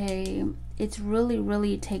 okay, it's really,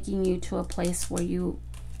 really taking you to a place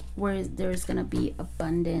where there's gonna be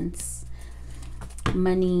abundance,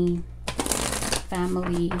 money,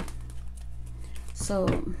 family.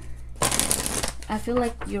 So I feel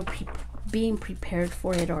like you're being prepared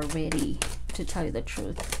for it already, to tell you the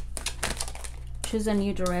truth. Choose a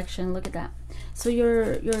new direction. Look at that. So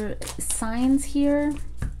your signs here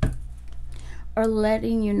are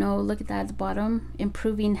letting you know, look at that at the bottom,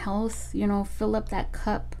 improving health, you know, fill up that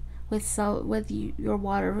cup with your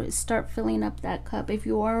water. Start filling up that cup. If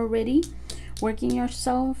you are already working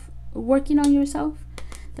on yourself,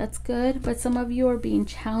 that's good. But some of you are being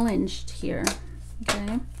challenged here.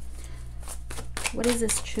 Okay, what is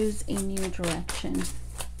this? Choose a new direction.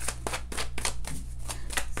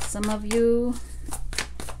 Some of you,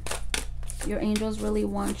 your angels really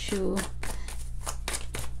want you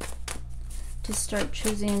to start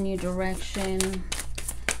choosing a new direction.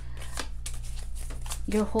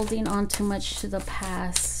 You're holding on too much to the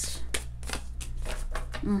past.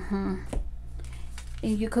 And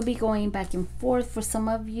you could be going back and forth. For some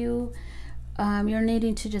of you, you're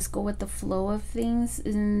needing to just go with the flow of things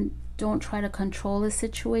and don't try to control the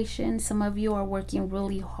situation. Some of you are working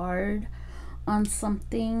really hard on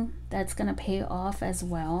something that's going to pay off as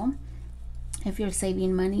well. If you're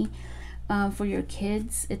saving money for your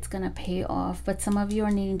kids, it's going to pay off. But some of you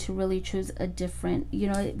are needing to really choose a different, you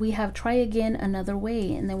know, we have try again another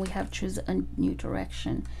way, and then we have choose a new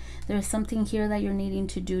direction. There's something here that you're needing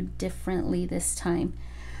to do differently this time.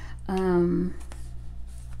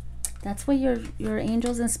 That's what your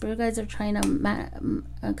angels and spirit guides are trying to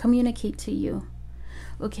communicate to you.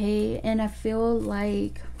 Okay, and I feel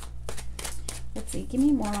like, let's see, give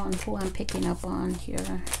me more on who I'm picking up on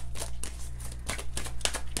here.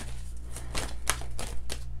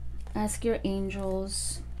 Ask your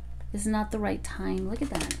angels. It's not the right time. Look at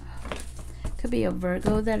that. Could be a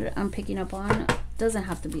Virgo that I'm picking up on. Doesn't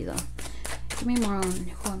have to be though. Give me more on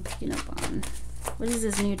who I'm picking up on. What is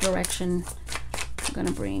this new direction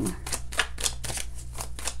gonna bring?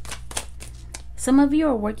 Some of you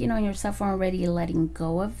are working on yourself already, letting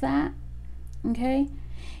go of that, okay?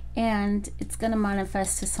 And it's gonna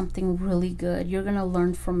manifest to something really good. You're gonna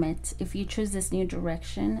learn from it. If you choose this new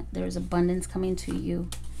direction, there's abundance coming to you,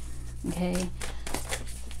 okay?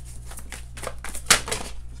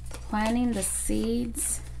 Planting the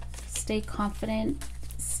seeds. Stay confident.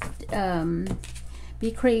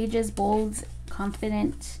 Be courageous, bold,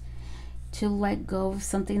 confident to let go of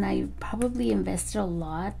something that you've probably invested a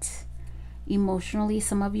lot emotionally.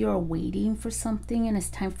 Some of you are waiting for something, and it's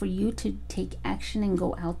time for you to take action and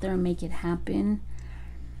go out there and make it happen.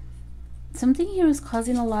 Something here is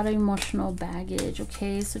causing a lot of emotional baggage,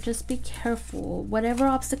 okay? So just be careful. Whatever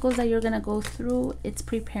obstacles that you're gonna go through, it's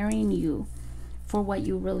preparing you for what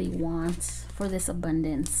you really want, for this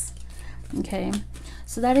abundance, okay?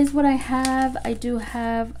 So that is what I have. I do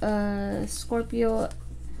have a Scorpio,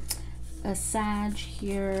 a Sag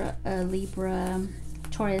here, a Libra,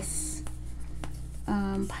 Taurus,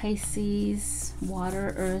 Pisces,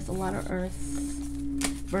 water, earth, a lot of earth,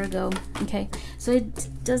 Virgo, okay? So it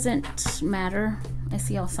doesn't matter. I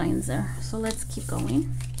see all signs there. So let's keep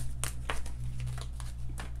going.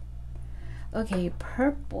 Okay,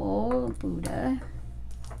 purple Buddha.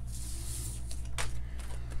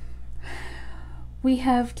 We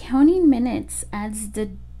have counting minutes adds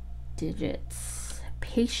the digits.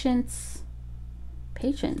 Patience.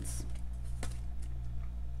 Patience.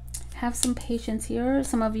 Have some patience here.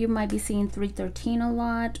 Some of you might be seeing 313 a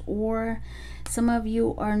lot, or some of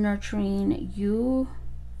you are nurturing your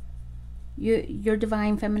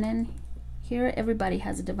divine feminine here. Everybody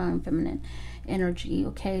has a divine feminine energy,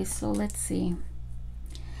 okay? So let's see.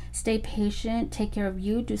 Stay patient, take care of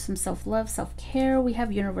you, do some self-love, self-care. We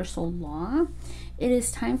have universal law. It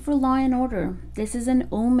is time for law and order. This is an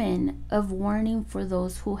omen of warning for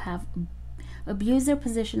those who have abused their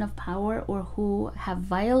position of power or who have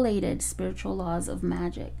violated spiritual laws of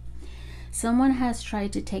magic. Someone has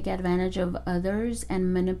tried to take advantage of others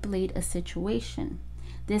and manipulate a situation.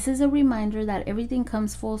 This is a reminder that everything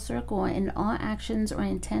comes full circle and all actions or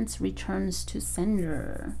intents returns to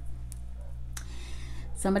sender.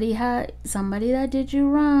 Somebody that did you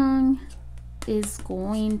wrong is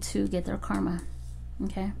going to get their karma,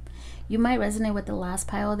 okay? You might resonate with the last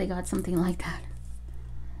pile. They got something like that.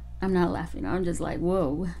 I'm not laughing. I'm just like,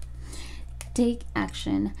 whoa. Take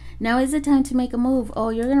action. Now is the time to make a move. Oh,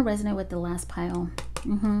 you're going to resonate with the last pile.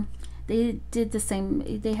 They did the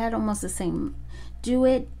same. They had almost the same. Do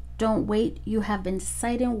it. Don't wait. You have been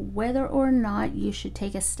deciding whether or not you should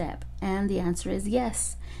take a step. And the answer is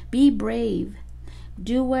yes. Be brave.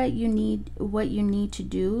 Do what you need to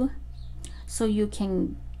do so you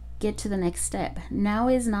can get to the next step. Now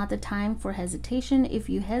is not the time for hesitation. If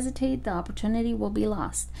you hesitate, the opportunity will be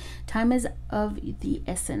lost. Time is of the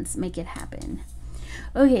essence. Make it happen.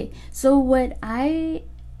 Okay, so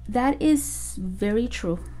that is very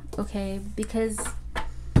true, okay? Because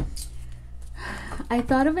I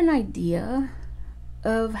thought of an idea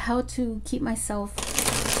of how to keep myself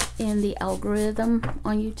in the algorithm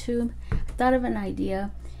on YouTube. I thought of an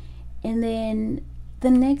idea, and then the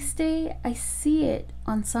next day I see it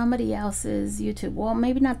on somebody else's YouTube. Well,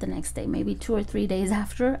 maybe not the next day, maybe 2 or 3 days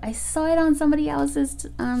after. I saw it on somebody else's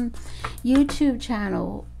YouTube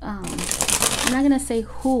channel. I'm not gonna say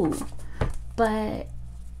who, but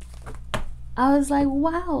I was like,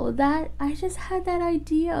 wow, I just had that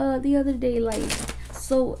idea the other day. Like,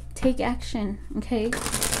 so take action, okay?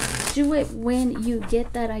 Do it when you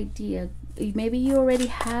get that idea. Maybe you already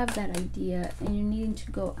have that idea and you're needing to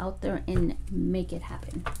go out there and make it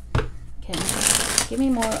happen. Okay, give me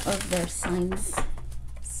more of their signs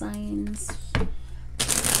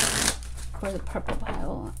for the purple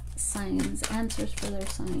pile. Signs, answers for their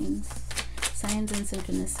signs and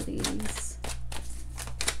synchronicities.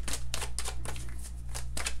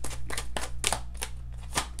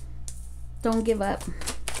 Don't give up.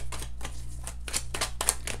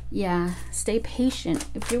 Yeah, stay patient.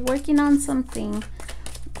 If you're working on something,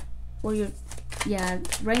 or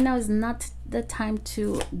right now is not the time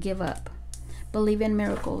to give up. Believe in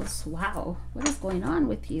miracles. Wow, what is going on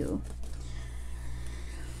with you?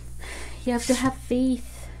 You have to have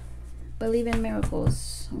faith. Believe in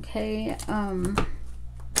miracles, okay? I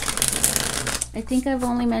think I've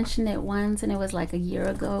only mentioned it once, and it was like a year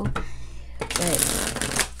ago,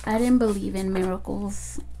 but I didn't believe in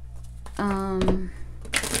miracles.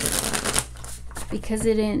 Because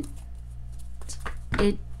it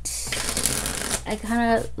I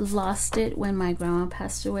kind of lost it when my grandma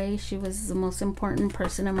passed away. She was the most important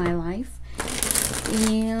person in my life.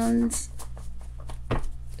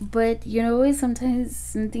 But you know, sometimes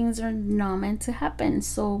some things are not meant to happen.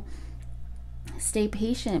 So stay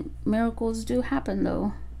patient. Miracles do happen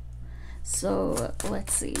though. So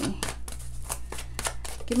let's see.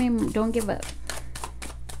 Don't give up.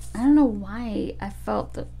 I don't know why I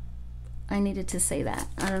felt that I needed to say that.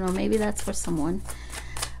 I don't know. Maybe that's for someone.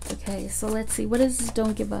 Okay, so let's see. What is this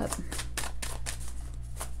don't give up?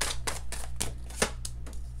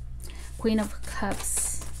 Queen of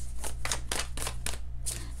Cups.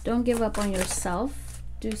 Don't give up on yourself.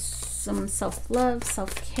 Do some self-love,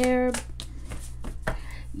 self-care.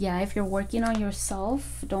 Yeah, if you're working on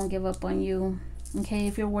yourself, don't give up on you. Okay,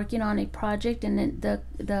 if you're working on a project and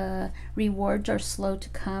the rewards are slow to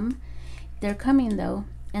come, they're coming though,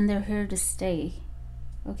 and they're here to stay.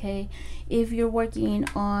 Okay, if you're working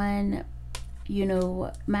on, you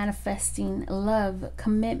know, manifesting love,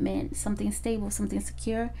 commitment, something stable, something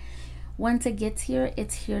secure, once it gets here,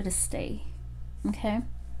 it's here to stay. Okay,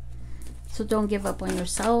 so don't give up on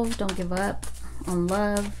yourself, don't give up on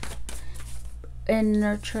love, and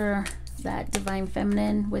nurture that divine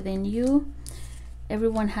feminine within you.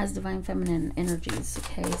 Everyone has divine feminine energies.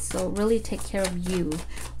 Okay, so really take care of you.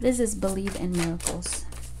 This is believe in miracles.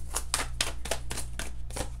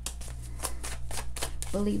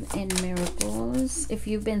 Believe in miracles. If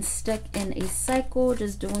you've been stuck in a cycle,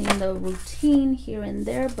 just doing the routine here and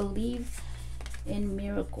there, believe in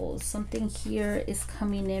miracles. Something here is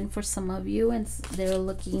coming in for some of you, and they're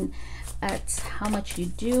looking at how much you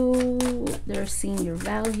do. They're seeing your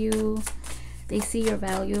value. They see your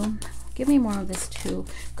value. Give me more of this too.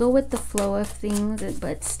 Go with the flow of things,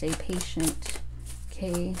 but stay patient.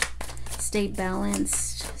 Okay, stay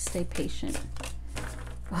balanced, stay patient.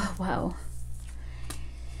 Oh wow.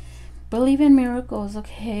 Believe in miracles.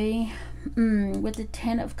 Okay, with the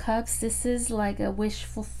 10 of Cups, this is like a wish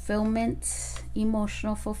fulfillment,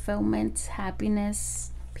 emotional fulfillment,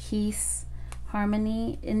 happiness, peace,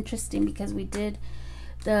 harmony. Interesting, because we did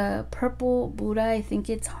the purple Buddha. I think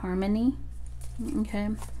it's harmony. Okay,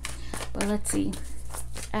 but let's see.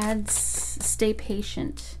 Adds stay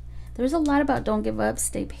patient. There's a lot about don't give up,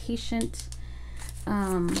 stay patient.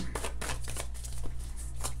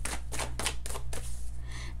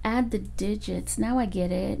 Add the digits. Now I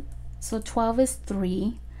get it. So 12 is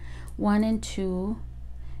 3, 1 and 2,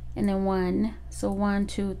 and then 1. So 1,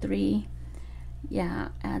 2, 3. Yeah,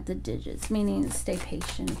 add the digits, meaning stay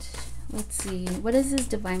patient. Let's see. What is this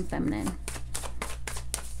divine feminine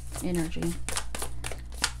energy?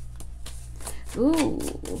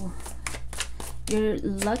 Ooh, your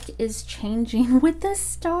luck is changing with the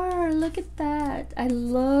star. Look at that. I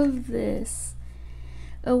love this.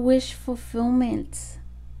 A wish fulfillment.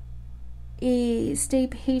 Stay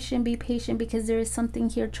patient, be patient, because there is something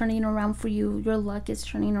here turning around for you. Your luck is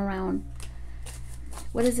turning around.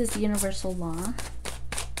 What is this universal law?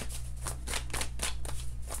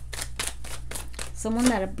 Someone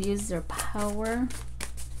that abused their power,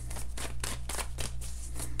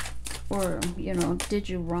 or you know, did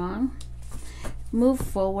you wrong. Move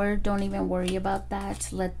forward. Don't even worry about that.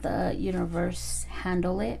 Let the universe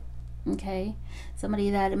handle it. Okay, somebody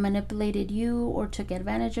that manipulated you or took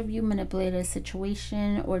advantage of you, manipulated a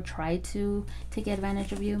situation or tried to take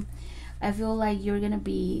advantage of you, I feel like you're gonna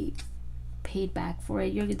be paid back for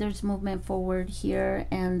it. There's movement forward here,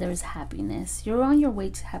 and there's happiness. You're on your way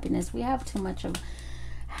to happiness. We have too much of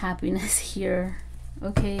happiness here.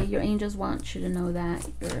 Okay, your angels want you to know that.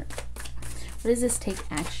 What is this? Take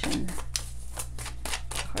action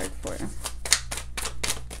card for?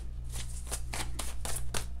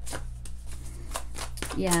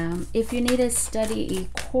 Yeah, if you need to study a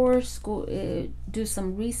course, go do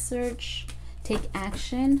some research, take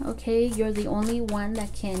action. Okay, you're the only one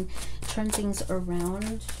that can turn things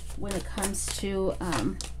around when it comes to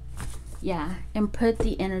yeah, and put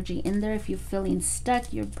the energy in there. If you're feeling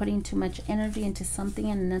stuck, you're putting too much energy into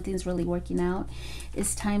something and nothing's really working out,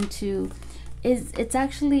 it's time to it's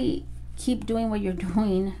actually keep doing what you're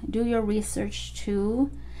doing. Do your research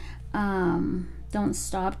too. Don't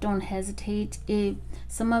stop, don't hesitate. If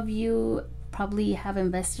some of you probably have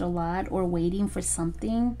invested a lot or waiting for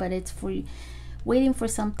something, but it's for waiting for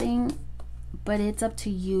something, but it's up to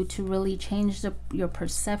you to really change your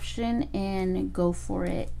perception and go for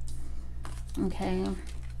it. Okay,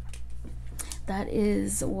 that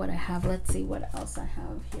is what I have. Let's see what else I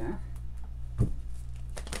have here.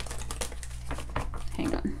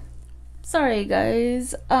 Hang on, sorry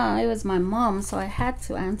guys, it was my mom, so I had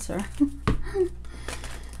to answer.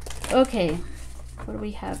 Okay, what do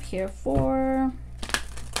we have here for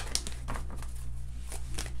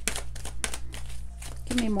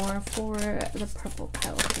Give me more for the purple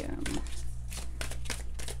pile here.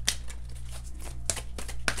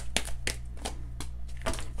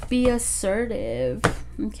 Be assertive.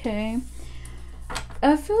 Okay.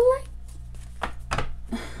 I feel like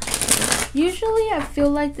usually I feel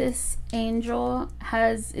like this angel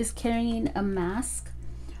is carrying a mask,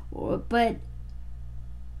 but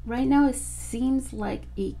right now it seems like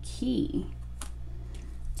a key.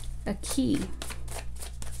 A key.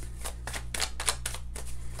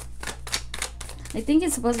 I think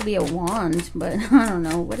it's supposed to be a wand, but I don't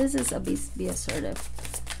know. What is this? Be assertive.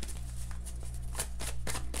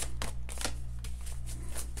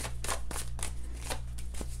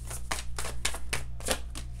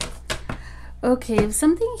 Okay, if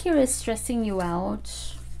something here is stressing you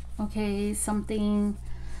out, okay, something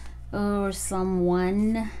or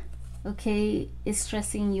someone, okay, is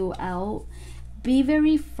stressing you out, be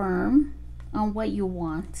very firm on what you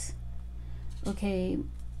want. Okay,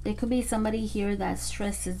 there could be somebody here that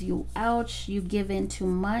stresses you out. You give in too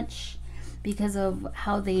much because of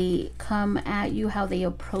how they come at you, how they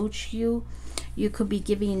approach you. You could be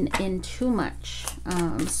giving in too much.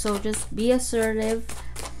 So just be assertive.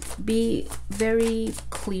 Be very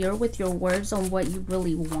clear with your words on what you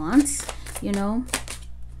really want, you know.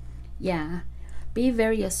 Yeah, be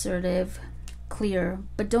very assertive, clear,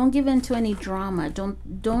 but don't give in to any drama.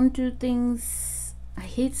 Don't do things. I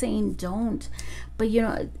hate saying don't, but you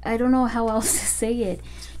know, I don't know how else to say it.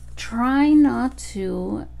 Try not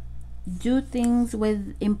to do things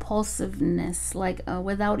with impulsiveness, like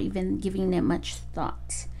without even giving it much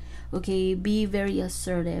thought. Okay, be very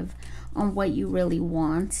assertive on what you really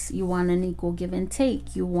want. You want an equal give and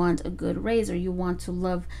take. You want a good raise, or you want to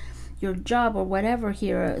love your job, or whatever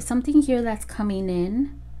here. Something here that's coming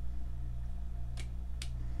in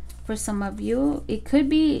for some of you. It could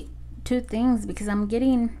be two things, because I'm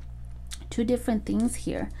getting two different things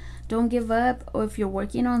here. Don't give up, or if you're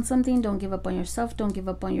working on something, don't give up on yourself. Don't give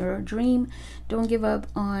up on your dream. Don't give up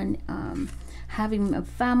on having a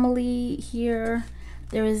family here.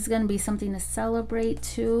 There is going to be something to celebrate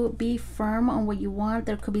too. Be firm on what you want.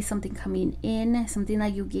 There could be something coming in, something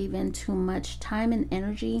that you gave in too much time and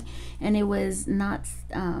energy, and it was not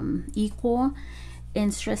equal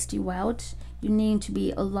and stressed you out. You need to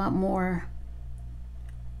be a lot more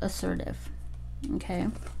assertive. Okay,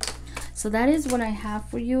 so that is what I have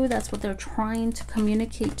for you. That's what they're trying to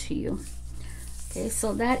communicate to you. Okay,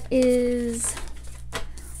 so that is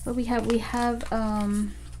what we have. We have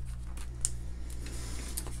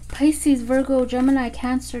Pisces, Virgo, Gemini,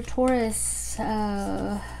 Cancer, Taurus,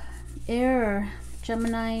 Air,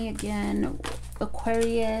 Gemini again,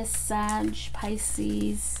 Aquarius, Sag,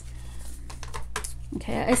 Pisces.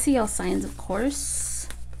 Okay, I see all signs, of course.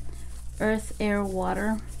 Earth, air,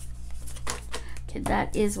 water. Okay,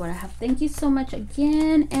 that is what I have. Thank you so much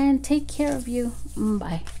again, and take care of you.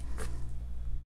 Bye.